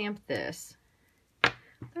going to stamp this.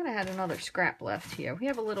 I thought I had another scrap left here. We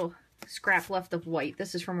have a little scrap left of white.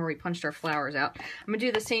 This is from where we punched our flowers out. I'm going to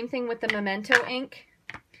do the same thing with the Memento ink.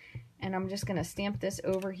 And I'm just going to stamp this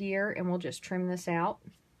over here and we'll just trim this out.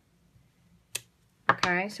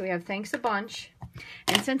 Okay, so we have thanks a bunch.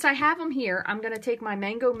 And since I have them here, I'm going to take my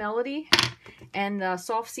Mango Melody and the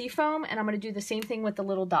Soft Sea Foam, and I'm going to do the same thing with the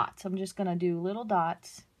little dots. I'm just going to do little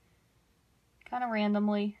dots, kind of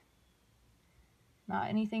randomly, not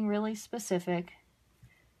anything really specific.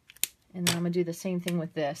 And then I'm going to do the same thing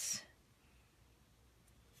with this.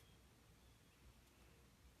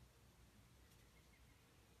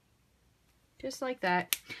 Just like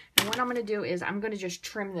that. And what I'm going to do is I'm going to just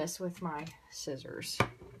trim this with my scissors.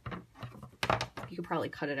 You could probably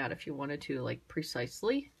cut it out if you wanted to, like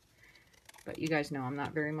precisely. But you guys know I'm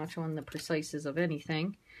not very much on the precises of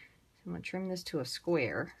anything. So I'm going to trim this to a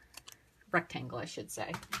square. Rectangle, I should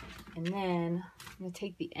say. And then I'm going to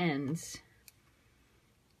take the ends.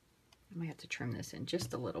 I might have to trim this in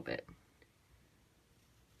just a little bit.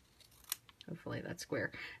 Hopefully that's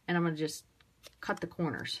square. And I'm going to just cut the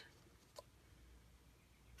corners.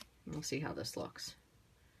 We'll see how this looks.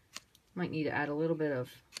 Might need to add a little bit of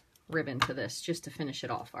ribbon to this just to finish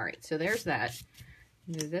it off. All right, so there's that.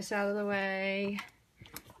 Move this out of the way.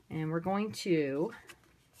 And we're going to,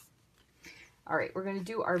 all right, we're going to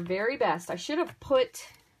do our very best. I should have put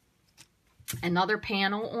another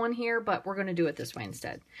panel on here, but we're going to do it this way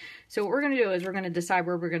instead. So what we're going to do is we're going to decide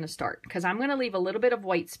where we're going to start, because I'm going to leave a little bit of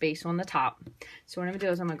white space on the top. So what I'm going to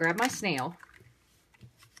do is I'm going to grab my snail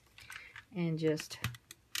and just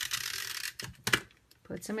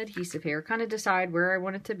put some adhesive here, kind of decide where I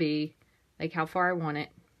want it to be, like how far I want it.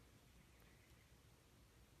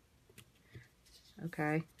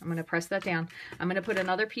 Okay, I'm going to press that down. I'm going to put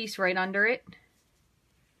another piece right under it.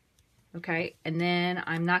 Okay, and then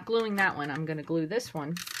I'm not gluing that one. I'm going to glue this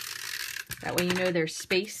one. That way you know they're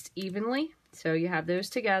spaced evenly. So you have those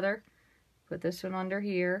together. Put this one under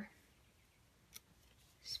here.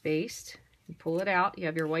 Spaced. You pull it out. You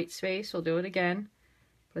have your white space. We'll do it again.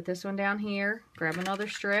 Put this one down here. Grab another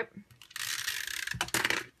strip.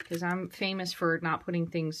 Because I'm famous for not putting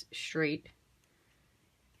things straight.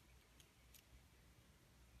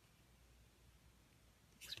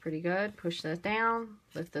 Pretty good. Push that down,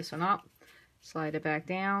 lift this one up, slide it back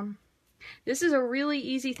down. This is a really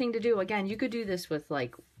easy thing to do. Again, you could do this with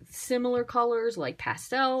like similar colors like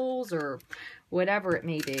pastels or whatever it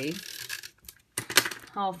may be.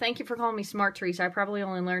 Oh, thank you for calling me smart, Teresa. I probably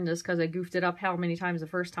only learned this because I goofed it up how many times the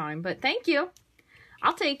first time, but thank you.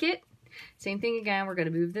 I'll take it. Same thing again. We're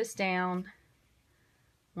going to move this down.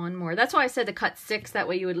 One more. That's why I said to cut 6. That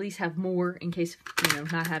way you at least have more in case, you know,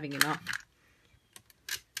 not having enough.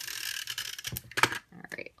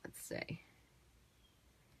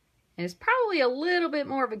 And it's probably a little bit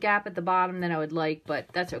more of a gap at the bottom than I would like, but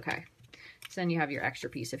that's okay. So then you have your extra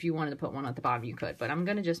piece. If you wanted to put one at the bottom, you could. But I'm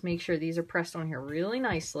going to just make sure these are pressed on here really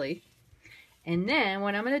nicely. And then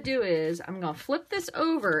what I'm going to do is I'm going to flip this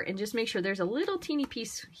over and just make sure there's a little teeny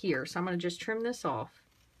piece here. So I'm going to just trim this off.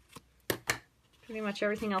 Pretty much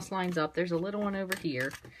everything else lines up. There's a little one over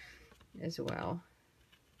here as well.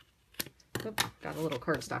 Oops, got a little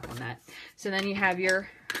cardstock on that. So then you have your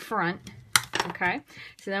front. Okay,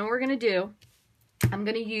 so then what we're going to do, I'm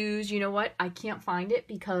going to use, you know what, I can't find it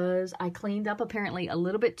because I cleaned up apparently a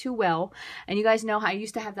little bit too well. And you guys know how I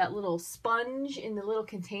used to have that little sponge in the little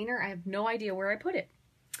container. I have no idea where I put it.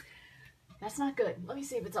 That's not good. Let me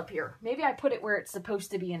see if it's up here. Maybe I put it where it's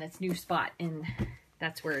supposed to be in its new spot, and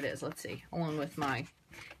that's where it is. Let's see, along with my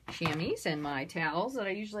chamois and my towels that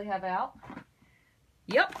I usually have out.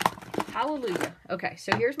 Yep, hallelujah. Okay,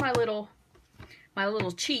 so here's my little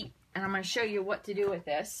cheat and I'm going to show you what to do with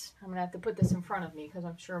this. I'm going to have to put this in front of me because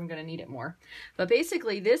I'm sure I'm going to need it more. But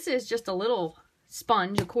basically, this is just a little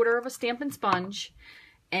sponge, 1/4 of a Stampin' sponge.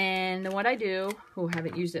 And what I do, who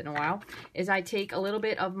haven't used it in a while, is I take a little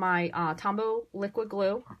bit of my Tombow liquid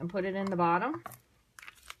glue and put it in the bottom.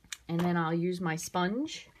 And then I'll use my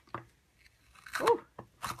sponge. Ooh,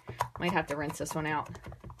 might have to rinse this one out.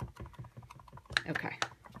 Okay.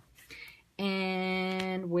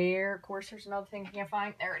 And where, of course, there's another thing I can't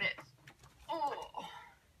find. There it is. Oh,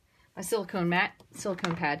 my silicone pad.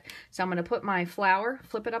 So I'm going to put my flour,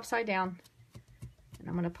 flip it upside down, and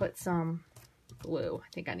I'm going to put some glue. I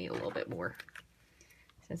think I need a little bit more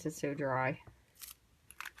since it's so dry.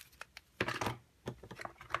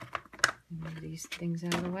 Move these things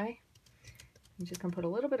out of the way. I'm just going to put a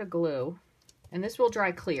little bit of glue, and this will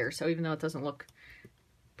dry clear, so even though it doesn't look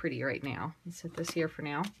pretty right now, let's set this here for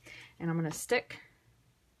now. And I'm going to stick,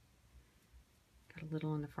 got a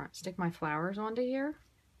little in the front, stick my flowers onto here,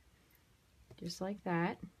 just like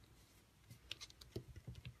that.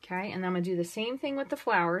 Okay, and I'm going to do the same thing with the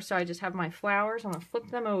flowers. So I just have my flowers, I'm going to flip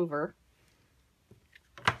them over.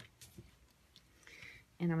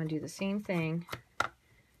 And I'm going to do the same thing.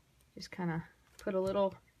 Just kind of put a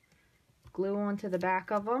little glue onto the back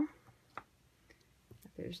of them.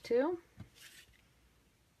 There's two.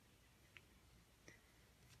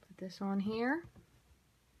 Put this on here.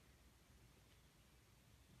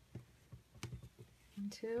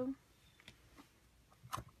 And two.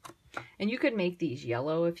 And you could make these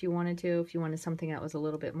yellow if you wanted to, if you wanted something that was a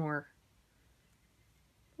little bit more,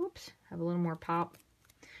 whoops, have a little more pop.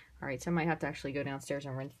 All right, so I might have to actually go downstairs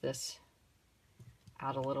and rinse this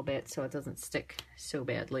out a little bit so it doesn't stick so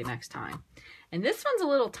badly next time. And this one's a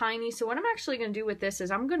little tiny, so what I'm actually going to do with this is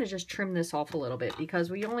I'm going to just trim this off a little bit because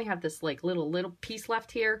we only have this like little piece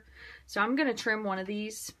left here. So I'm going to trim one of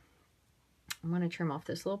these. I'm going to trim off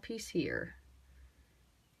this little piece here.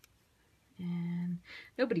 And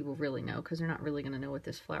nobody will really know because they're not really going to know what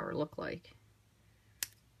this flower looked like.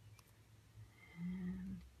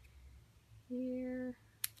 And here.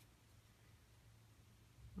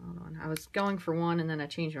 Hold on. I was going for one and then I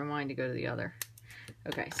changed my mind to go to the other.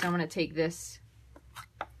 Okay, so I'm going to take this.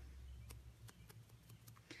 All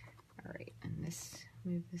right, and this,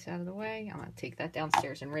 move this out of the way. I'm going to take that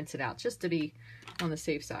downstairs and rinse it out just to be on the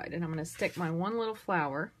safe side. And I'm going to stick my one little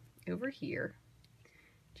flower over here.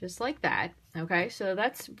 Just like that. Okay, so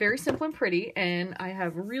that's very simple and pretty, and I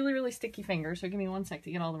have really, really sticky fingers, so give me one sec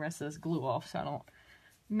to get all the rest of this glue off so I don't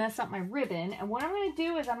mess up my ribbon. And what I'm going to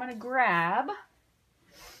do is I'm going to grab,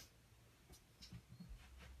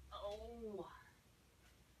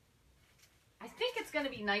 I think it's going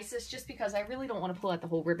to be nicest just because I really don't want to pull out the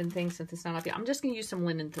whole ribbon thing since it's not up yet. I'm just going to use some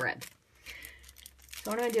linen thread.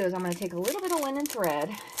 So what I'm going to do is I'm going to take a little bit of linen thread.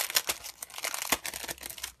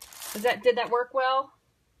 Did that work well?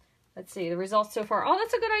 Let's see the results so far. Oh,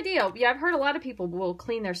 that's a good idea. Yeah, I've heard a lot of people will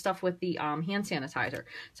clean their stuff with the hand sanitizer.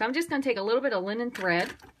 So I'm just going to take a little bit of linen thread.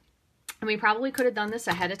 And we probably could have done this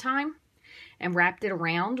ahead of time and wrapped it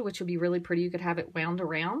around, which would be really pretty. You could have it wound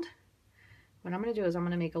around. What I'm going to do is I'm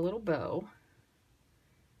going to make a little bow.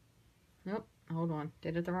 Nope, hold on.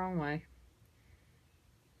 Did it the wrong way.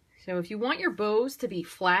 So if you want your bows to be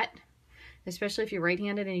flat, especially if you're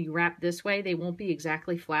right-handed and you wrap this way, they won't be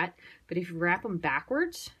exactly flat. But if you wrap them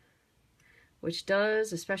backwards, which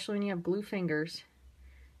does, especially when you have glue fingers,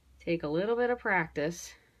 take a little bit of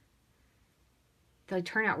practice, they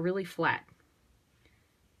turn out really flat.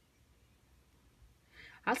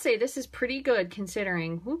 I'll say this is pretty good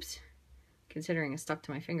considering, whoops, considering it's stuck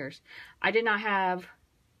to my fingers. I did not have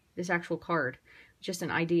this actual card, just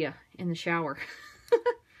an idea in the shower.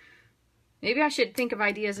 Maybe I should think of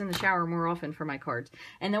ideas in the shower more often for my cards.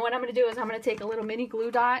 And then what I'm going to do is I'm going to take a little mini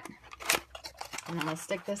glue dot and I'm going to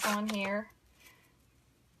stick this on here.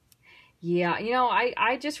 Yeah, you know,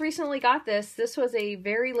 I just recently got this. This was a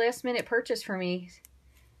very last minute purchase for me,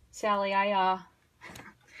 Sally. I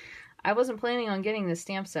wasn't planning on getting this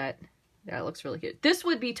stamp set. That looks really cute. This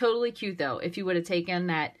would be totally cute though if you would have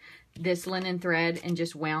taken this linen thread and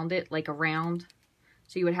just wound it like around.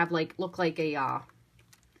 So you would have like look like a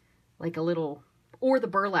little, or the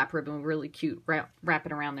burlap ribbon would be really cute. Wrap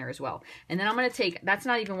it around there as well. And then I'm going to take, that's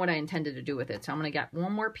not even what I intended to do with it. So I'm going to get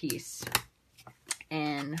one more piece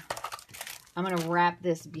and I'm going to wrap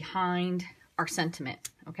this behind our sentiment.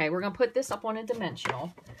 Okay, we're going to put this up on a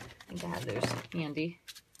dimensional. I think I have those handy.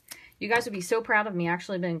 You guys would be so proud of me. I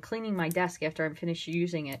actually been cleaning my desk after I'm finished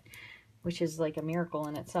using it, which is like a miracle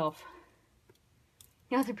in itself.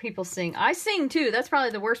 Other people sing. I sing too. That's probably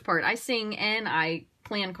the worst part. I sing and I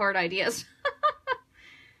plan card ideas.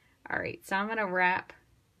 All right, so I'm going to wrap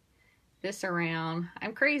this around.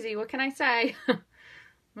 I'm crazy. What can I say?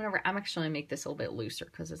 Whatever. I'm actually going to make this a little bit looser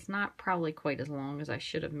because it's not probably quite as long as I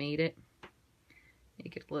should have made it.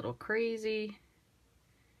 Make it a little crazy.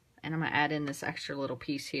 And I'm going to add in this extra little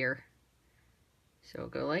piece here. So it'll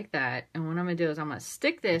go like that. And what I'm going to do is I'm going to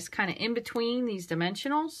stick this kind of in between these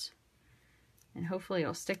dimensionals. And hopefully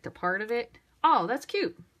it'll stick to part of it. Oh, that's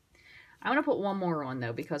cute. I'm going to put one more on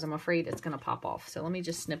though because I'm afraid it's going to pop off. So let me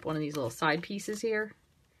just snip one of these little side pieces here.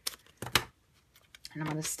 And I'm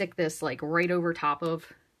going to stick this like right over top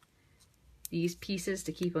of these pieces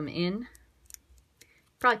to keep them in.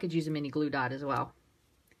 Probably could use a mini glue dot as well.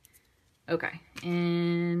 Okay,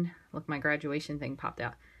 and look, my graduation thing popped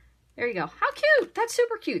out. There you go. How cute! That's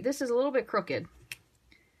super cute. This is a little bit crooked. Let's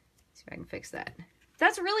see if I can fix that.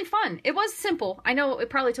 That's really fun. It was simple. I know it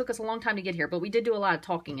probably took us a long time to get here, but we did do a lot of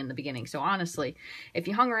talking in the beginning. So honestly, if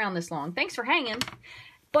you hung around this long, thanks for hanging.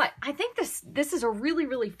 But I think this is a really,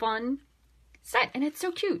 really fun set, and it's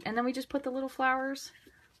so cute. And then we just put the little flowers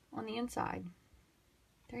on the inside.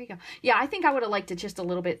 There you go. Yeah, I think I would have liked it just a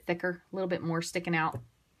little bit thicker, a little bit more sticking out.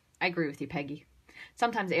 I agree with you, Peggy.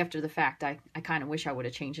 Sometimes after the fact, I kind of wish I would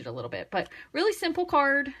have changed it a little bit. But really simple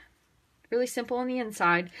card. Really simple on the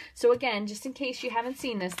inside. So again, just in case you haven't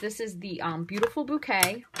seen this, this is the Beautiful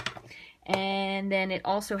Bouquet. And then it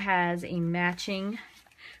also has a matching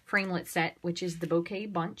framelit set, which is the Bouquet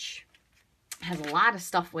Bunch. It has a lot of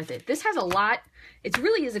stuff with it. This has a lot. It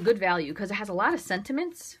really is a good value because it has a lot of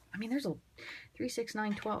sentiments. I mean, there's a 3, 6,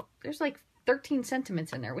 9, 12. There's like 13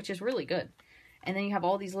 sentiments in there, which is really good. And then you have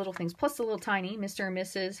all these little things, plus the little tiny Mr. and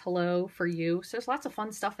Mrs. Hello for you. So there's lots of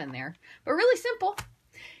fun stuff in there. But really simple.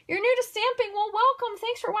 You're new to stamping. Well, welcome.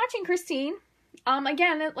 Thanks for watching, Christine.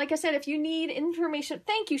 Again, like I said, if you need information,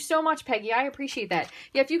 thank you so much, Peggy. I appreciate that.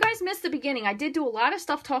 Yeah, if you guys missed the beginning, I did do a lot of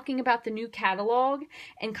stuff talking about the new catalog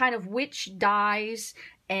and kind of which dies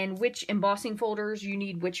and which embossing folders you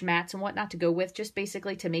need, which mats and whatnot to go with, just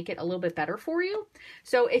basically to make it a little bit better for you.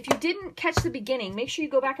 So if you didn't catch the beginning, make sure you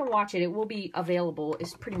go back and watch it. It will be available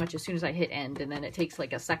pretty much as soon as I hit end, and then it takes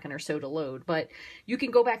like a second or so to load. But you can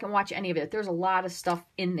go back and watch any of it. There's a lot of stuff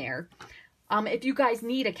in there. If you guys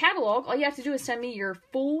need a catalog, all you have to do is send me your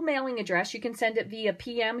full mailing address. You can send it via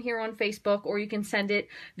PM here on Facebook, or you can send it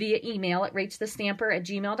via email at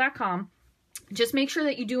rachthestamper@gmail.com. Just make sure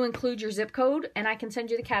that you do include your zip code, and I can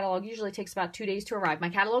send you the catalog. Usually it takes about 2 days to arrive. My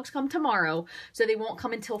catalogs come tomorrow, so they won't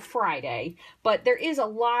come until Friday. But there is a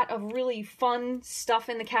lot of really fun stuff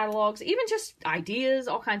in the catalogs, even just ideas,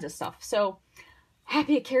 all kinds of stuff. So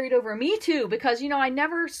happy it carried over. Me too, because, you know, I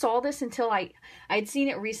never saw this until I'd seen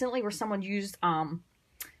it recently where someone used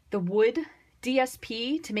the wood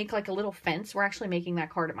DSP to make like a little fence. We're actually making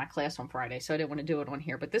that card at my class on Friday, so I didn't want to do it on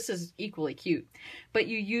here, but this is equally cute. But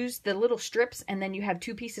you use the little strips, and then you have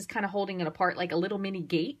two pieces kind of holding it apart like a little mini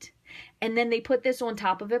gate. And then they put this on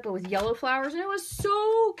top of it, but with yellow flowers, and it was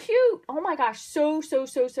so cute. Oh my gosh, so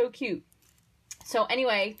cute. So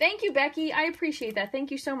anyway, thank you, Becky. I appreciate that.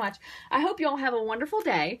 Thank you so much. I hope you all have a wonderful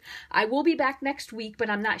day. I will be back next week, but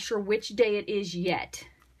I'm not sure which day it is yet.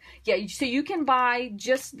 Yeah, so you can buy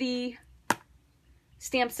just the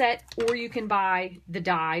stamp set, or you can buy the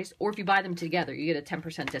dies, or if you buy them together, you get a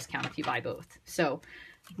 10% discount if you buy both. So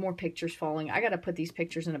more pictures falling. I got to put these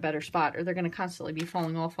pictures in a better spot, or they're going to constantly be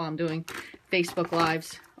falling off while I'm doing Facebook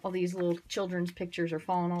Lives. All these little children's pictures are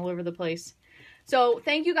falling all over the place. So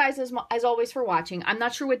thank you guys as always for watching. I'm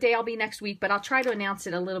not sure what day I'll be next week, but I'll try to announce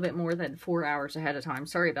it a little bit more than 4 hours ahead of time.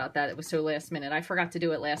 Sorry about that. It was so last minute. I forgot to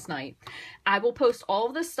do it last night. I will post all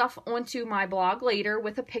of this stuff onto my blog later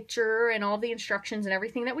with a picture and all the instructions and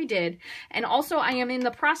everything that we did. And also I am in the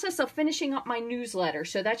process of finishing up my newsletter.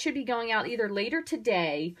 So that should be going out either later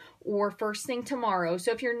today or first thing tomorrow.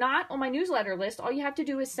 So if you're not on my newsletter list, all you have to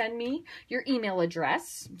do is send me your email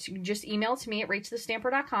address. So you can just email it to me at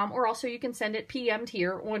rachthestamper.com, or also you can send it PM'd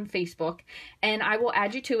here on Facebook, and I will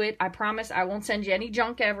add you to it. I promise I won't send you any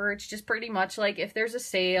junk ever. It's just pretty much like if there's a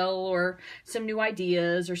sale or some new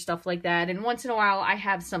ideas or stuff like that. And once in a while I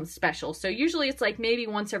have some specials. So usually it's like maybe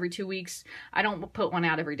once every 2 weeks. I don't put one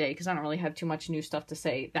out every day because I don't really have too much new stuff to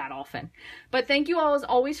say that often. But thank you all as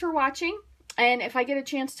always for watching. And if I get a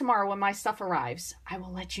chance tomorrow when my stuff arrives, I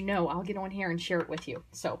will let you know. I'll get on here and share it with you.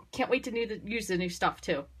 So can't wait to use the new stuff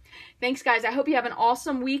too. Thanks, guys. I hope you have an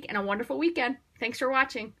awesome week and a wonderful weekend. Thanks for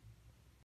watching.